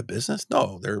 Did they go out of business?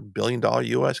 No, they're a billion-dollar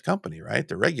US company, right?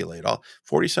 They're regulated, all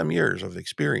 40 some years of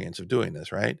experience of doing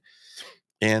this, right?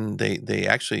 And they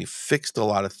actually fixed a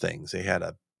lot of things. They had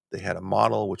a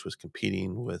model which was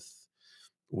competing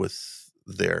with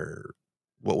their,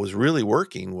 what was really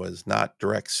working was not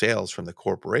direct sales from the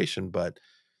corporation, but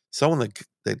someone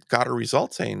that got a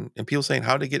result, saying, and people saying,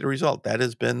 how to get a result. That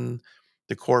has been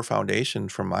the core foundation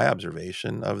from my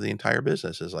observation of the entire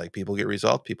business, is like, people get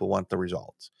results, people want the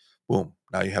results. Boom.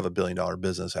 Now you have a billion-dollar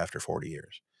business after 40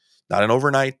 years. Not an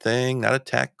overnight thing, not a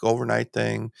tech overnight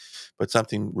thing, but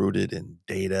something rooted in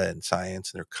data and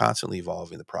science. And they're constantly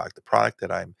evolving the product. The product that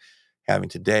I'm having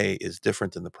today is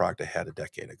different than the product I had a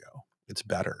decade ago. It's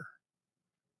better.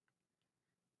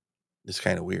 It's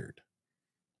kind of weird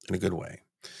in a good way.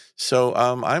 So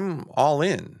I'm all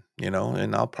in,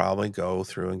 and I'll probably go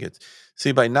through and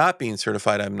see, by not being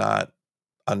certified, I'm not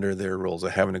under their rules. I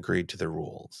haven't agreed to their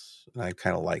rules. And I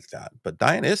kind of like that. But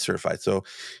Diana is certified. So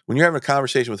when you're having a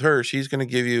conversation with her, she's going to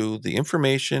give you the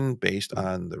information based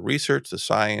on the research, the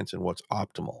science, and what's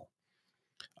optimal.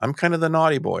 I'm kind of the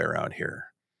naughty boy around here.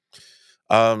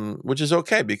 Which is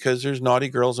okay, because there's naughty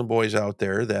girls and boys out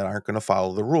there that aren't going to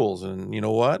follow the rules. And you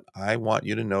know what? I want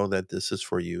you to know that this is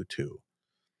for you too.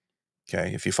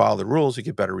 Okay. If you follow the rules, you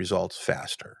get better results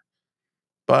faster.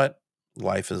 But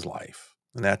life is life,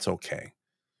 and that's okay.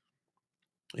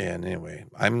 And anyway,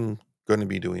 I'm going to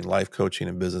be doing life coaching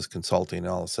and business consulting and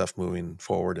all the stuff moving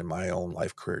forward in my own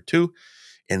life career too.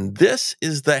 And this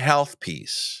is the health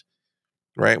piece,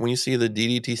 right? When you see the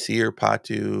DDTC or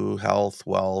POTU health,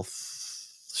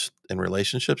 wealth, and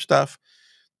relationship stuff,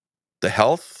 the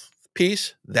health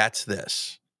piece, that's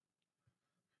this.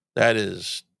 That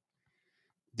is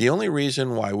the only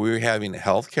reason why we're having a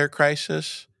healthcare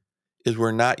crisis, is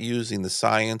we're not using the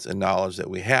science and knowledge that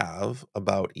we have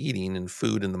about eating and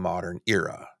food in the modern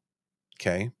era.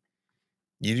 Okay.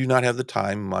 You do not have the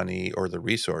time, money, or the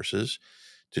resources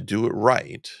to do it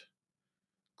right,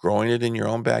 growing it in your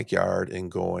own backyard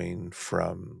and going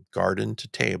from garden to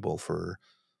table for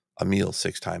a meal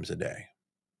 6 times a day,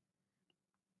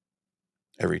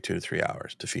 every 2 to 3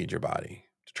 hours, to feed your body,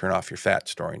 to turn off your fat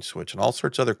storing switch, and all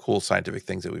sorts of other cool scientific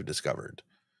things that we've discovered.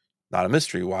 Not a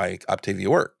mystery why Optavia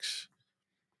works.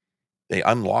 They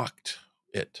unlocked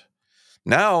it.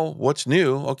 Now, what's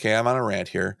new? Okay, I'm on a rant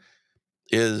here.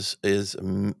 They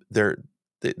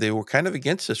were kind of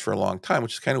against this for a long time,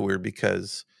 which is kind of weird,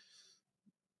 because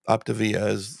Optavia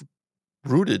is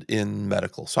rooted in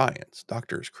medical science.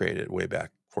 Doctors created it way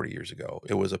back 40 years ago.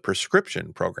 It was a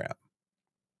prescription program.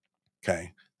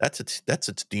 Okay, that's its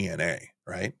DNA,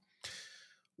 right?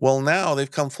 Well, now they've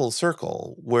come full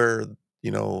circle, where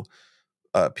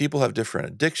people have different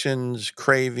addictions,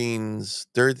 cravings.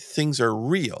 Their things are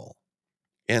real.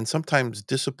 And sometimes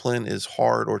discipline is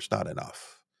hard, or it's not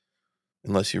enough,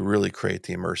 unless you really create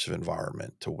the immersive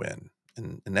environment to win.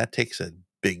 And that takes a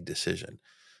big decision.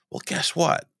 Well, guess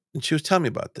what? And she was telling me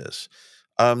about this.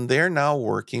 They're now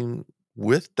working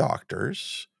with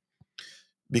doctors,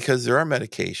 because there are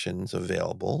medications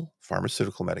available,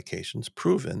 pharmaceutical medications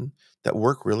proven, that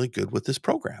work really good with this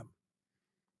program.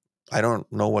 I don't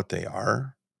know what they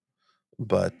are,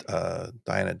 but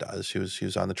Diana does. She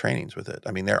was on the trainings with it.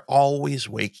 I mean, they're always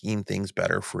making things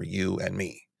better for you and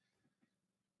me.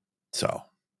 So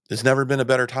there's never been a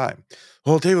better time.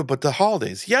 Well, David, but the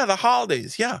holidays. Yeah, the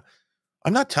holidays. Yeah.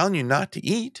 I'm not telling you not to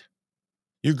eat.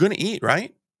 You're going to eat,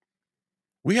 right?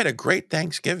 We had a great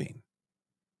Thanksgiving.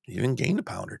 Even gained a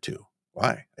pound or two.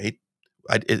 Why?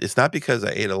 It's not because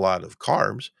I ate a lot of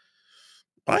carbs.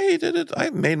 I ate it. I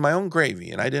made my own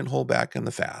gravy, and I didn't hold back on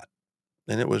the fat.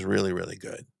 And it was really, really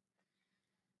good.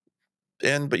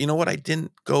 But you know what? I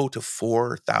didn't go to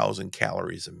 4,000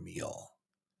 calories a meal,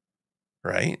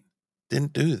 right?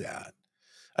 Didn't do that.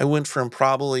 I went from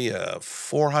probably a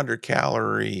 400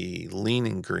 calorie lean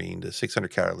and green to 600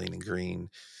 calorie lean and green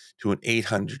to an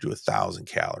 800 to 1,000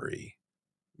 calorie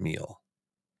meal.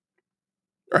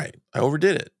 Right. I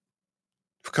overdid it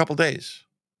for a couple days.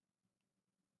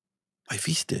 I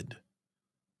feasted,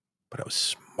 but I was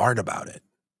smart about it.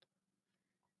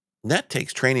 And that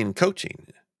takes training and coaching.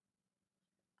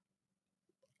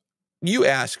 You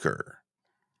ask her.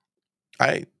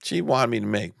 She wanted me to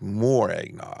make more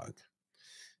eggnog.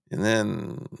 And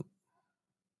then,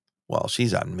 well,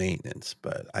 she's on maintenance,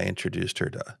 but I introduced her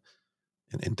to,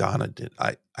 and Donna did.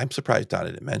 I'm surprised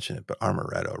Donna didn't mention it, but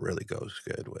amaretto really goes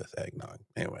good with eggnog.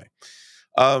 Anyway,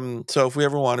 so if we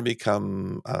ever want to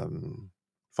become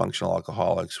functional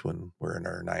alcoholics when we're in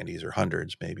our 90s or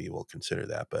hundreds, maybe we'll consider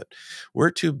that. But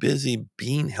we're too busy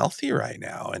being healthy right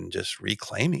now and just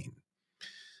reclaiming.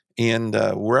 And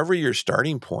wherever your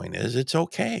starting point is, it's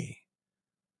okay.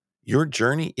 Your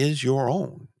journey is your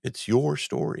own. It's your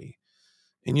story.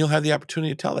 And you'll have the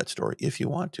opportunity to tell that story if you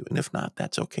want to. And if not,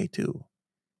 that's okay too.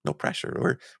 No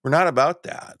pressure. We're not about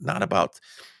that. Not about.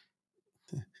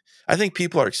 I think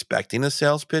people are expecting a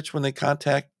sales pitch when they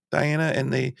contact Diana,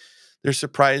 and they're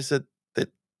surprised that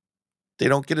they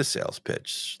don't get a sales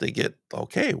pitch. They get,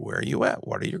 okay, where are you at?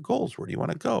 What are your goals? Where do you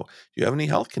want to go? Do you have any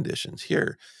health conditions?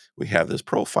 Here, we have this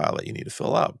profile that you need to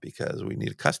fill out because we need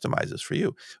to customize this for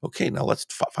you. Okay, now let's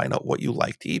find out what you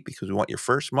like to eat, because we want your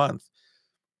first month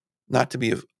not to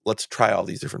be, let's try all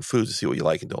these different foods to see what you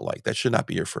like and don't like. That should not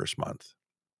be your first month.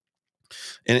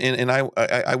 And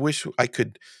I wish I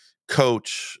could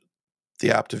coach the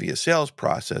Optavia sales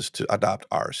process to adopt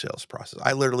our sales process.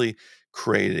 I literally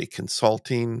created a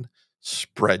consulting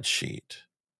spreadsheet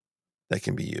that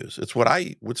can be used. It's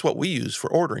what we use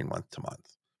for ordering month to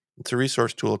month. It's a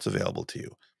resource tool. It's available to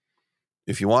you.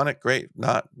 If you want it, great.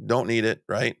 Don't need it,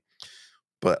 right?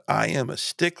 But I am a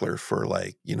stickler for,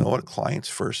 like, you know what, client's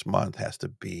first month has to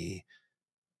be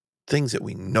things that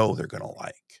we know they're going to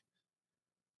like.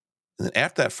 And then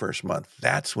after that first month,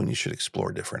 that's when you should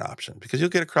explore different options, because you'll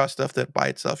get across stuff that by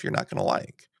itself you're not going to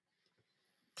like.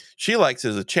 She likes it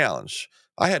as a challenge.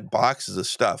 I had boxes of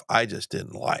stuff I just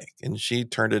didn't like, and she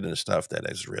turned it into stuff that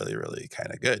is really, really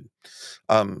kind of good.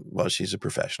 Well, she's a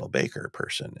professional baker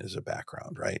person as a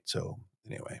background, right? So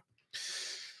anyway,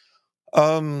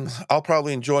 I'll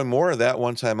probably enjoy more of that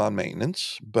once I'm on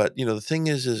maintenance. But the thing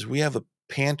is we have a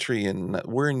pantry and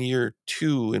we're in year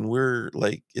 2, and we're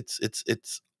like,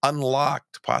 it's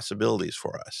unlocked possibilities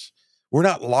for us. We're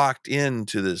not locked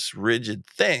into this rigid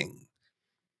thing.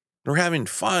 We're having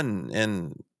fun,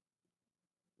 and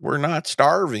we're not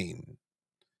starving,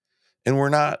 and we're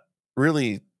not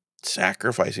really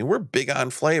sacrificing. We're big on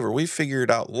flavor. We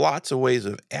figured out lots of ways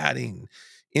of adding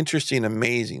interesting,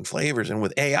 amazing flavors. And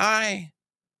with AI,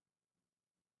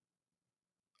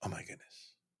 oh my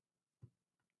goodness.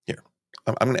 Here,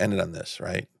 I'm going to end it on this,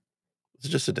 right? It's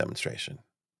just a demonstration.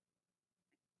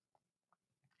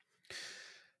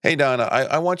 Hey, Donna,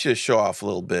 I want you to show off a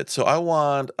little bit. So I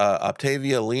want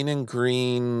Optavia Lean and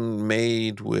Green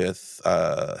made with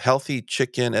healthy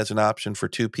chicken as an option for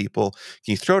 2 people.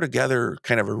 Can you throw together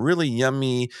kind of a really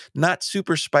yummy, not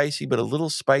super spicy, but a little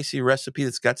spicy recipe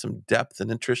that's got some depth and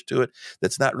interest to it,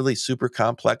 that's not really super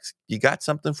complex? You got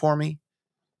something for me?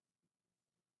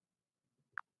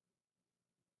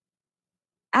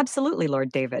 Absolutely,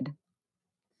 Lord David.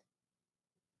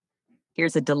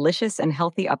 Here's a delicious and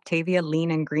healthy Optavia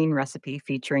lean and green recipe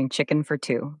featuring chicken for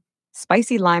 2.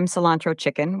 Spicy lime cilantro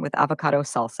chicken with avocado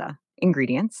salsa.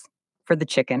 Ingredients: for the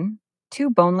chicken, 2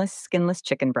 boneless, skinless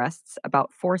chicken breasts,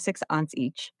 about 4 6 ounce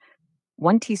each,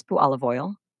 1 teaspoon olive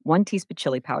oil, 1 teaspoon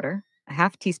chili powder, a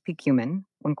half teaspoon cumin,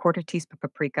 1/4 teaspoon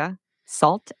paprika,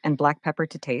 salt and black pepper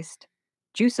to taste,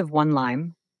 juice of 1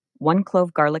 lime, 1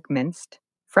 clove garlic minced,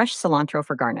 fresh cilantro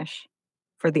for garnish.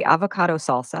 For the avocado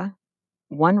salsa,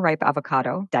 1 ripe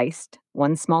avocado, diced,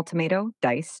 1 small tomato,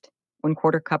 diced,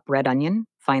 1/4 cup red onion,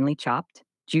 finely chopped,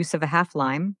 juice of a half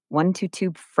lime, 1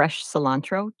 tube fresh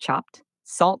cilantro, chopped,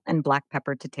 salt and black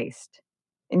pepper to taste.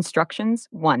 Instructions: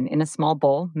 1. In a small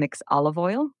bowl, mix olive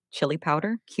oil, chili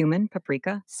powder, cumin,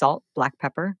 paprika, salt, black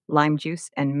pepper, lime juice,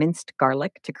 and minced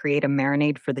garlic to create a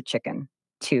marinade for the chicken.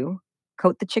 2.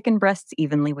 Coat the chicken breasts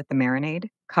evenly with the marinade,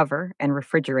 cover, and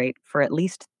refrigerate for at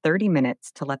least 30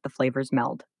 minutes to let the flavors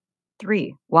meld.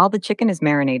 3. While the chicken is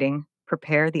marinating,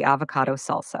 prepare the avocado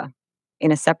salsa.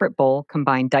 In a separate bowl,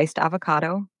 combine diced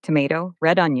avocado, tomato,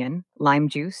 red onion, lime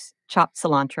juice, chopped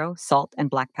cilantro, salt,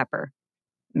 and black pepper.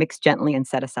 Mix gently and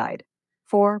set aside.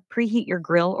 4. Preheat your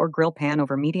grill or grill pan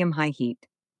over medium-high heat.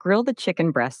 Grill the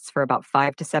chicken breasts for about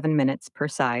 5 to 7 minutes per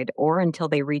side, or until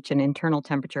they reach an internal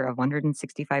temperature of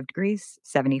 165 degrees,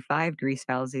 75 degrees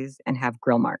Celsius, and have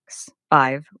grill marks.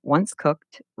 5. Once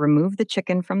cooked, remove the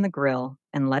chicken from the grill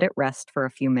and let it rest for a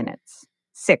few minutes.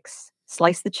 6.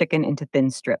 Slice the chicken into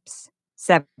thin strips.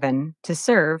 7. To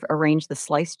serve, arrange the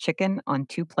sliced chicken on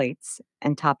 2 plates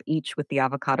and top each with the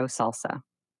avocado salsa.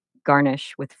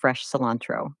 Garnish with fresh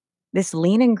cilantro. This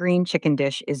lean and green chicken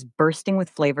dish is bursting with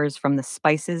flavors from the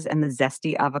spices and the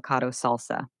zesty avocado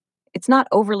salsa. It's not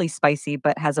overly spicy,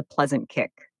 but has a pleasant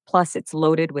kick. Plus, it's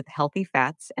loaded with healthy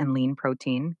fats and lean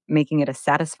protein, making it a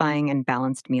satisfying and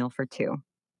balanced meal for 2.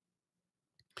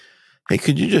 Hey,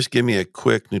 could you just give me a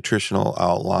quick nutritional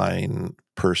outline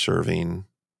per serving?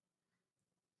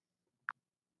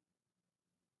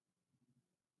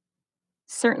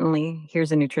 Certainly,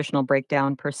 here's a nutritional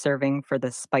breakdown per serving for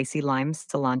the spicy lime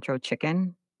cilantro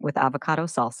chicken with avocado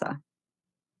salsa.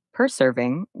 Per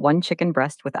serving, 1 chicken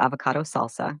breast with avocado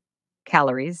salsa.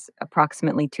 Calories,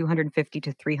 approximately 250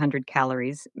 to 300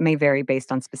 calories, may vary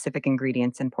based on specific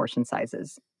ingredients and portion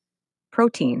sizes.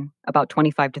 Protein, about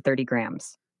 25 to 30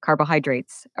 grams.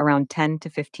 Carbohydrates, around 10 to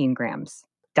 15 grams.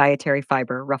 Dietary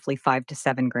fiber, roughly 5 to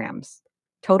 7 grams.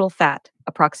 Total fat,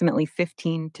 approximately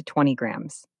 15 to 20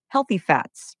 grams. Healthy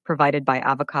fats, provided by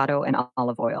avocado and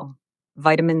olive oil.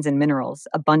 Vitamins and minerals,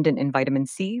 abundant in vitamin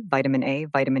C, vitamin A,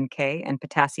 vitamin K, and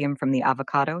potassium from the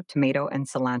avocado, tomato, and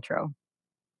cilantro.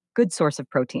 Good source of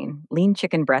protein. Lean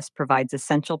chicken breast provides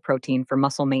essential protein for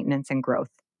muscle maintenance and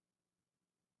growth.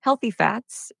 Healthy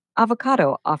fats.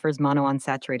 Avocado offers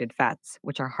monounsaturated fats,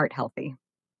 which are heart healthy.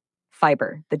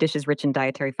 Fiber. The dish is rich in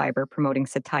dietary fiber, promoting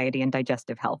satiety and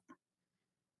digestive health.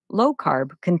 Low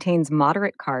carb contains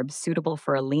moderate carbs suitable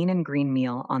for a lean and green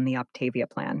meal on the Optavia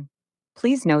plan.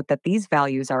 Please note that these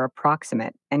values are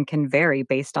approximate and can vary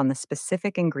based on the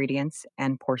specific ingredients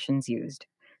and portions used.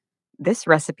 This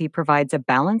recipe provides a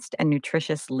balanced and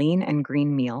nutritious lean and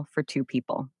green meal for 2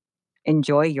 people.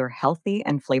 Enjoy your healthy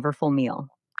and flavorful meal.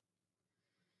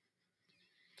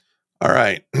 All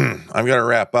right. I'm gonna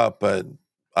wrap up, but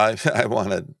I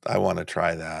wanna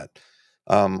try that.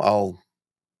 I'll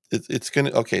it's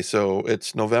gonna okay, so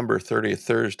it's November 30th,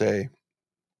 Thursday.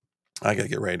 I gotta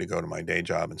get ready to go to my day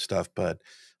job and stuff, but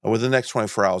within the next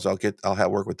 24 hours, I'll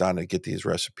have work with Donna to get these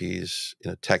recipes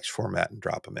in a text format and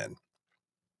drop them in.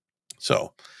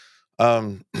 So,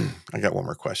 I got one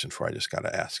more question for I just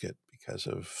gotta ask it because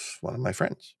of one of my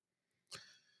friends.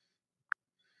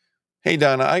 Hey,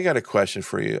 Donna, I got a question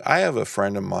for you. I have a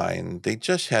friend of mine, they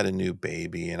just had a new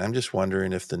baby, and I'm just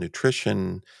wondering if the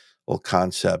nutritional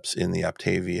concepts in the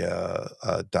Optavia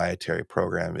dietary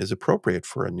program is appropriate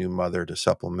for a new mother to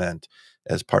supplement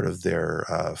as part of their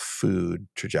food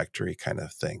trajectory kind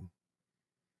of thing.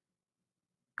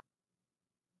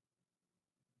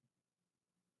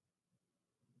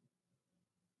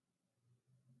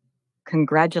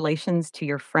 Congratulations to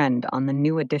your friend on the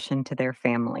new addition to their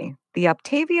family. The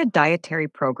Optavia dietary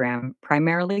program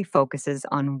primarily focuses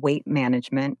on weight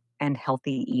management and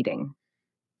healthy eating.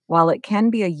 While it can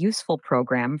be a useful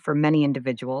program for many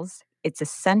individuals, it's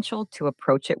essential to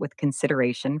approach it with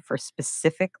consideration for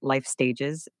specific life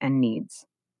stages and needs.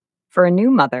 For a new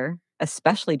mother,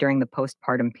 especially during the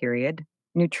postpartum period,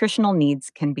 nutritional needs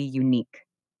can be unique.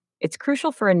 It's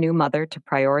crucial for a new mother to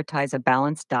prioritize a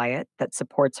balanced diet that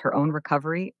supports her own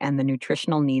recovery and the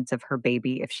nutritional needs of her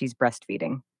baby if she's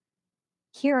breastfeeding.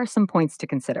 Here are some points to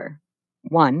consider.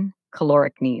 1.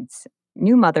 Caloric needs.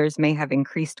 New mothers may have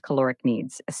increased caloric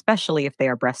needs, especially if they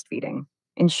are breastfeeding.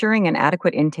 Ensuring an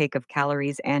adequate intake of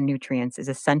calories and nutrients is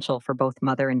essential for both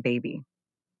mother and baby.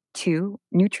 2.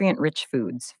 Nutrient rich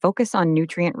foods. Focus on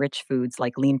nutrient rich foods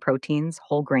like lean proteins,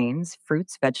 whole grains,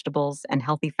 fruits, vegetables, and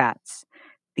healthy fats.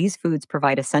 These foods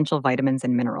provide essential vitamins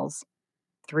and minerals.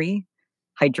 3.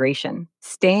 Hydration.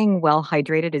 Staying well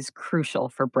hydrated is crucial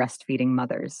for breastfeeding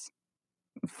mothers.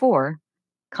 4.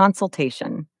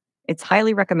 Consultation. It's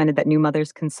highly recommended that new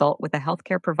mothers consult with a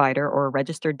healthcare provider or a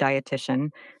registered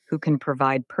dietitian who can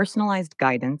provide personalized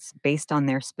guidance based on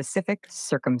their specific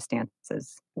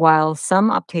circumstances. While some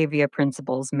Optavia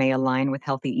principles may align with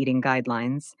healthy eating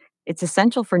guidelines, it's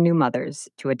essential for new mothers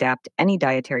to adapt any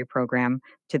dietary program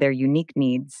to their unique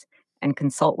needs and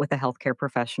consult with a healthcare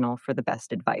professional for the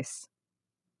best advice.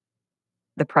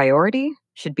 The priority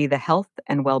should be the health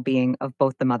and well being of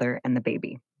both the mother and the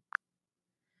baby.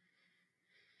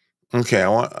 Okay,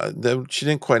 she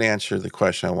didn't quite answer the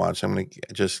question I wanted, so I'm gonna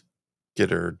just get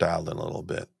her dialed in a little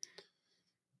bit.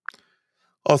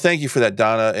 Oh, thank you for that,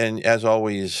 Donna. And as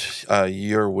always,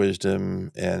 your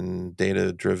wisdom and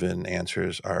data driven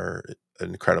answers are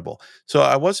incredible. So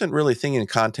I wasn't really thinking in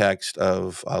context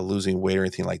of losing weight or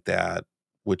anything like that,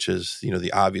 which is,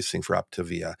 the obvious thing for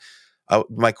Optavia.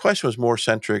 My question was more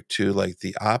centric to like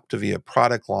the Optavia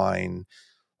product line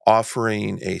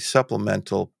offering a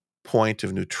supplemental point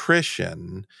of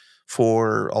nutrition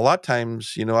for a lot of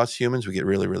times, us humans, we get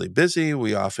really, really busy.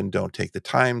 We often don't take the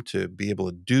time to be able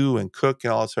to do and cook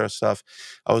and all that sort of stuff.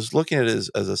 I was looking at it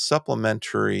as a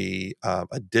supplementary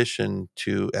addition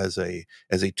to as a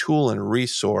tool and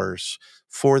resource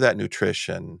for that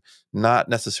nutrition, not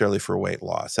necessarily for weight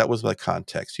loss. That was my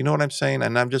context. You know what I'm saying?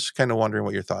 And I'm just kind of wondering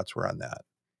what your thoughts were on that.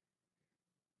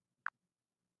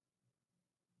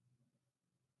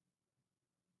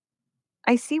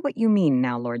 I see what you mean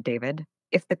now, Lord David.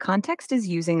 If the context is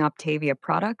using Optavia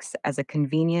products as a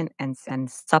convenient and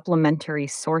supplementary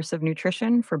source of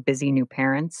nutrition for busy new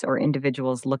parents or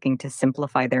individuals looking to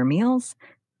simplify their meals,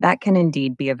 that can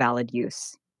indeed be a valid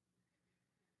use.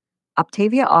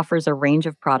 Optavia offers a range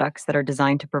of products that are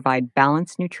designed to provide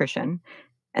balanced nutrition,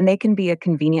 and they can be a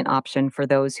convenient option for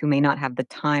those who may not have the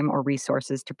time or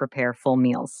resources to prepare full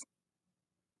meals.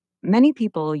 Many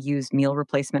people use meal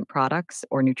replacement products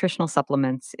or nutritional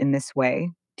supplements in this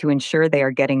way to ensure they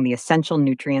are getting the essential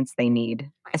nutrients they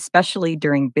need, especially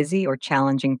during busy or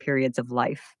challenging periods of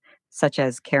life, such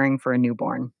as caring for a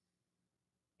newborn.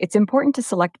 It's important to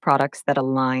select products that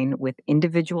align with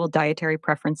individual dietary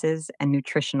preferences and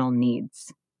nutritional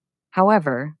needs.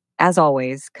 However, as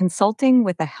always, consulting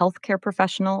with a healthcare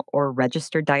professional or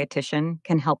registered dietitian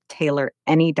can help tailor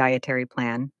any dietary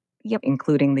plan,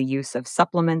 including the use of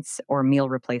supplements or meal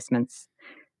replacements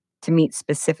to meet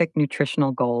specific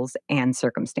nutritional goals and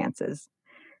circumstances.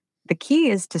 The key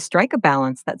is to strike a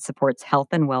balance that supports health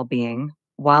and well being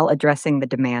while addressing the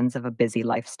demands of a busy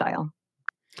lifestyle.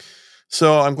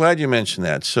 So I'm glad you mentioned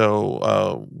that.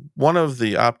 So one of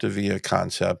the Optavia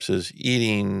concepts is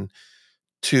eating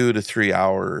 2 to 3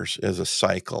 hours as a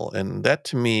cycle. And that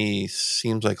to me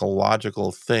seems like a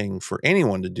logical thing for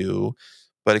anyone to do,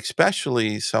 but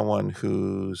especially someone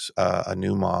who's a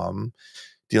new mom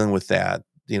dealing with that,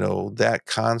 that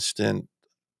constant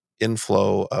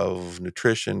inflow of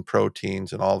nutrition,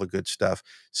 proteins, and all the good stuff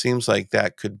seems like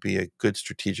that could be a good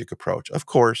strategic approach. Of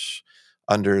course,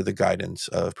 under the guidance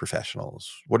of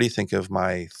professionals. What do you think of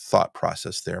my thought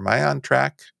process there? Am I on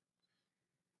track?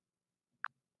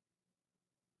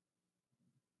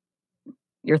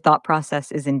 Your thought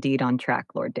process is indeed on track,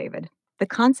 Lord David. The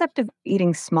concept of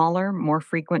eating smaller, more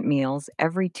frequent meals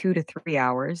every 2 to 3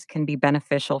 hours can be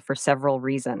beneficial for several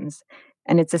reasons,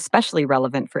 and it's especially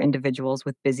relevant for individuals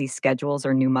with busy schedules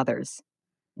or new mothers.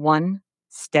 1.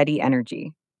 Steady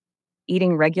energy.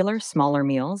 Eating regular, smaller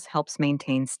meals helps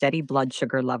maintain steady blood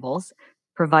sugar levels,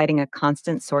 providing a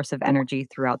constant source of energy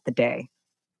throughout the day.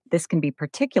 This can be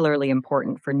particularly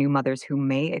important for new mothers who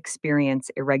may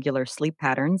experience irregular sleep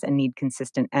patterns and need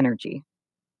consistent energy.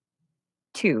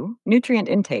 2. Nutrient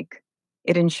intake.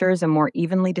 It ensures a more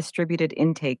evenly distributed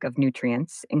intake of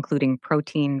nutrients, including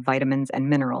protein, vitamins, and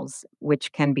minerals,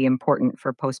 which can be important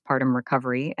for postpartum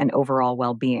recovery and overall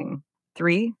well being.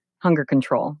 3. Hunger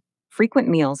control. Frequent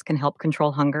meals can help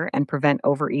control hunger and prevent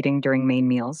overeating during main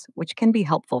meals, which can be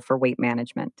helpful for weight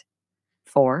management.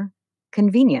 4.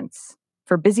 Convenience.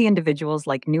 For busy individuals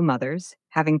like new mothers,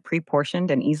 having pre portioned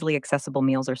and easily accessible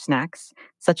meals or snacks,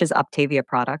 such as Optavia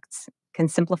products, can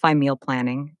simplify meal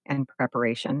planning and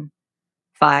preparation.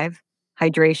 5.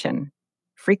 Hydration.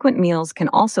 Frequent meals can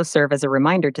also serve as a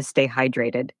reminder to stay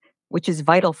hydrated, which is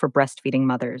vital for breastfeeding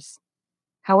mothers.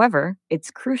 However, it's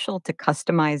crucial to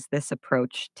customize this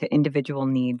approach to individual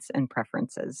needs and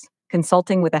preferences.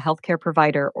 Consulting with a healthcare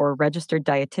provider or registered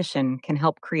dietitian can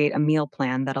help create a meal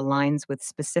plan that aligns with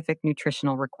specific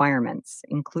nutritional requirements,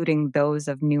 including those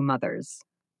of new mothers.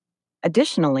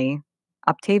 Additionally,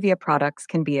 Optavia products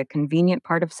can be a convenient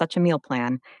part of such a meal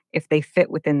plan if they fit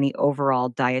within the overall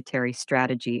dietary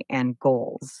strategy and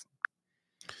goals.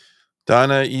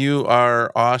 Donna, you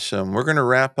are awesome. We're going to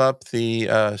wrap up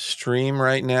the stream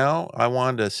right now. I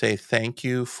wanted to say thank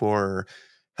you for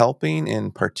helping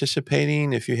and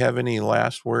participating. If you have any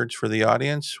last words for the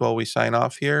audience while we sign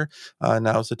off here,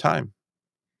 now's the time.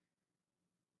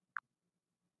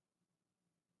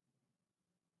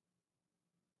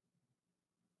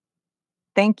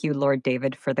 Thank you, Lord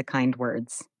David, for the kind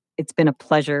words. It's been a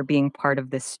pleasure being part of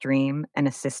this stream and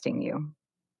assisting you.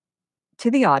 To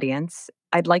the audience,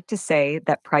 I'd like to say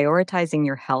that prioritizing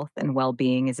your health and well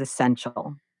being is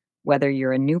essential, whether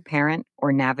you're a new parent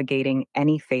or navigating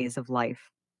any phase of life.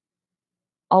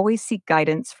 Always seek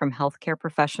guidance from healthcare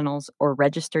professionals or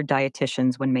registered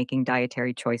dietitians when making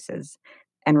dietary choices.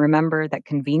 And remember that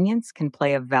convenience can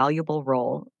play a valuable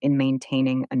role in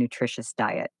maintaining a nutritious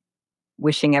diet.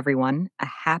 Wishing everyone a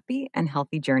happy and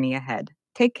healthy journey ahead.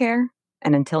 Take care,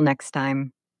 and until next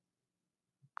time.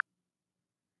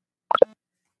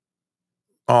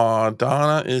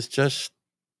 Donna is just,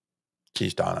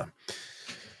 she's Donna.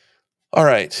 All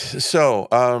right. So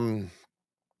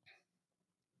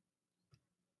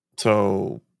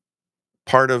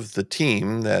part of the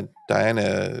team that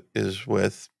Diana is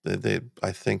with,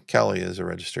 I think Kelly is a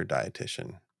registered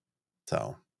dietitian.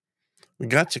 So we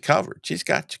got you covered. She's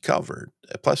got you covered,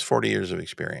 plus 40 years of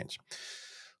experience.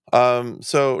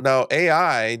 So now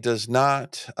AI does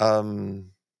not, how do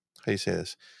you say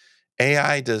this?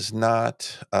 AI does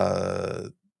not,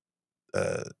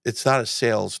 it's not a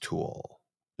sales tool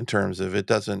in terms of it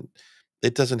doesn't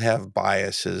have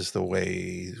biases the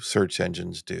way search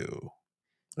engines do,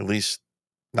 at least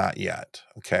not yet.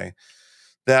 Okay.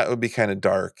 That would be kind of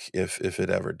dark if it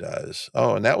ever does.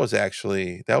 Oh, and that was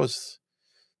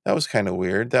kind of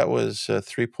weird. That was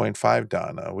 3.5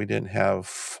 Donna. We didn't have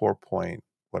 4 point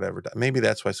whatever. Maybe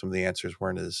that's why some of the answers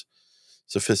weren't as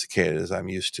sophisticated as I'm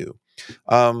used to.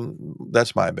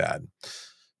 That's my bad.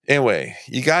 Anyway,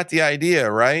 you got the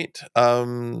idea, right?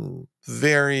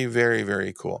 Very, very,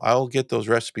 very cool. I'll get those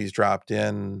recipes dropped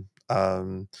in.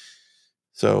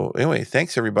 So anyway,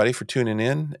 thanks everybody for tuning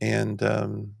in, and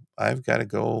I've got to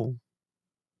go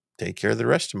take care of the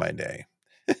rest of my day.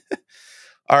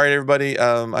 All right, everybody.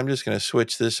 I'm just going to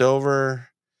switch this over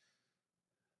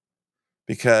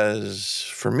because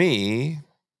for me,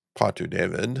 POTU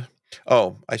David.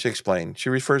 Oh, I should explain. She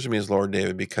refers to me as Lord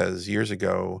David because years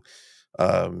ago,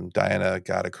 Diana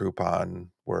got a Groupon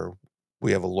where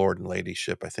we have a Lord and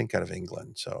Ladyship, I think out of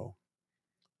England. So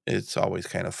it's always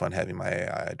kind of fun having my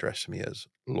AI address to me as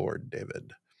Lord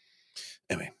David.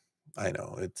 Anyway, I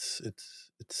know it's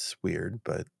weird,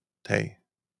 but hey,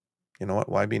 you know what?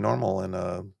 Why be normal in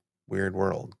a weird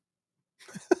world?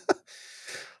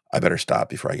 I better stop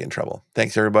before I get in trouble.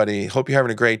 Thanks, everybody. Hope you're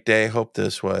having a great day. Hope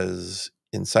this was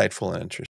insightful and interesting.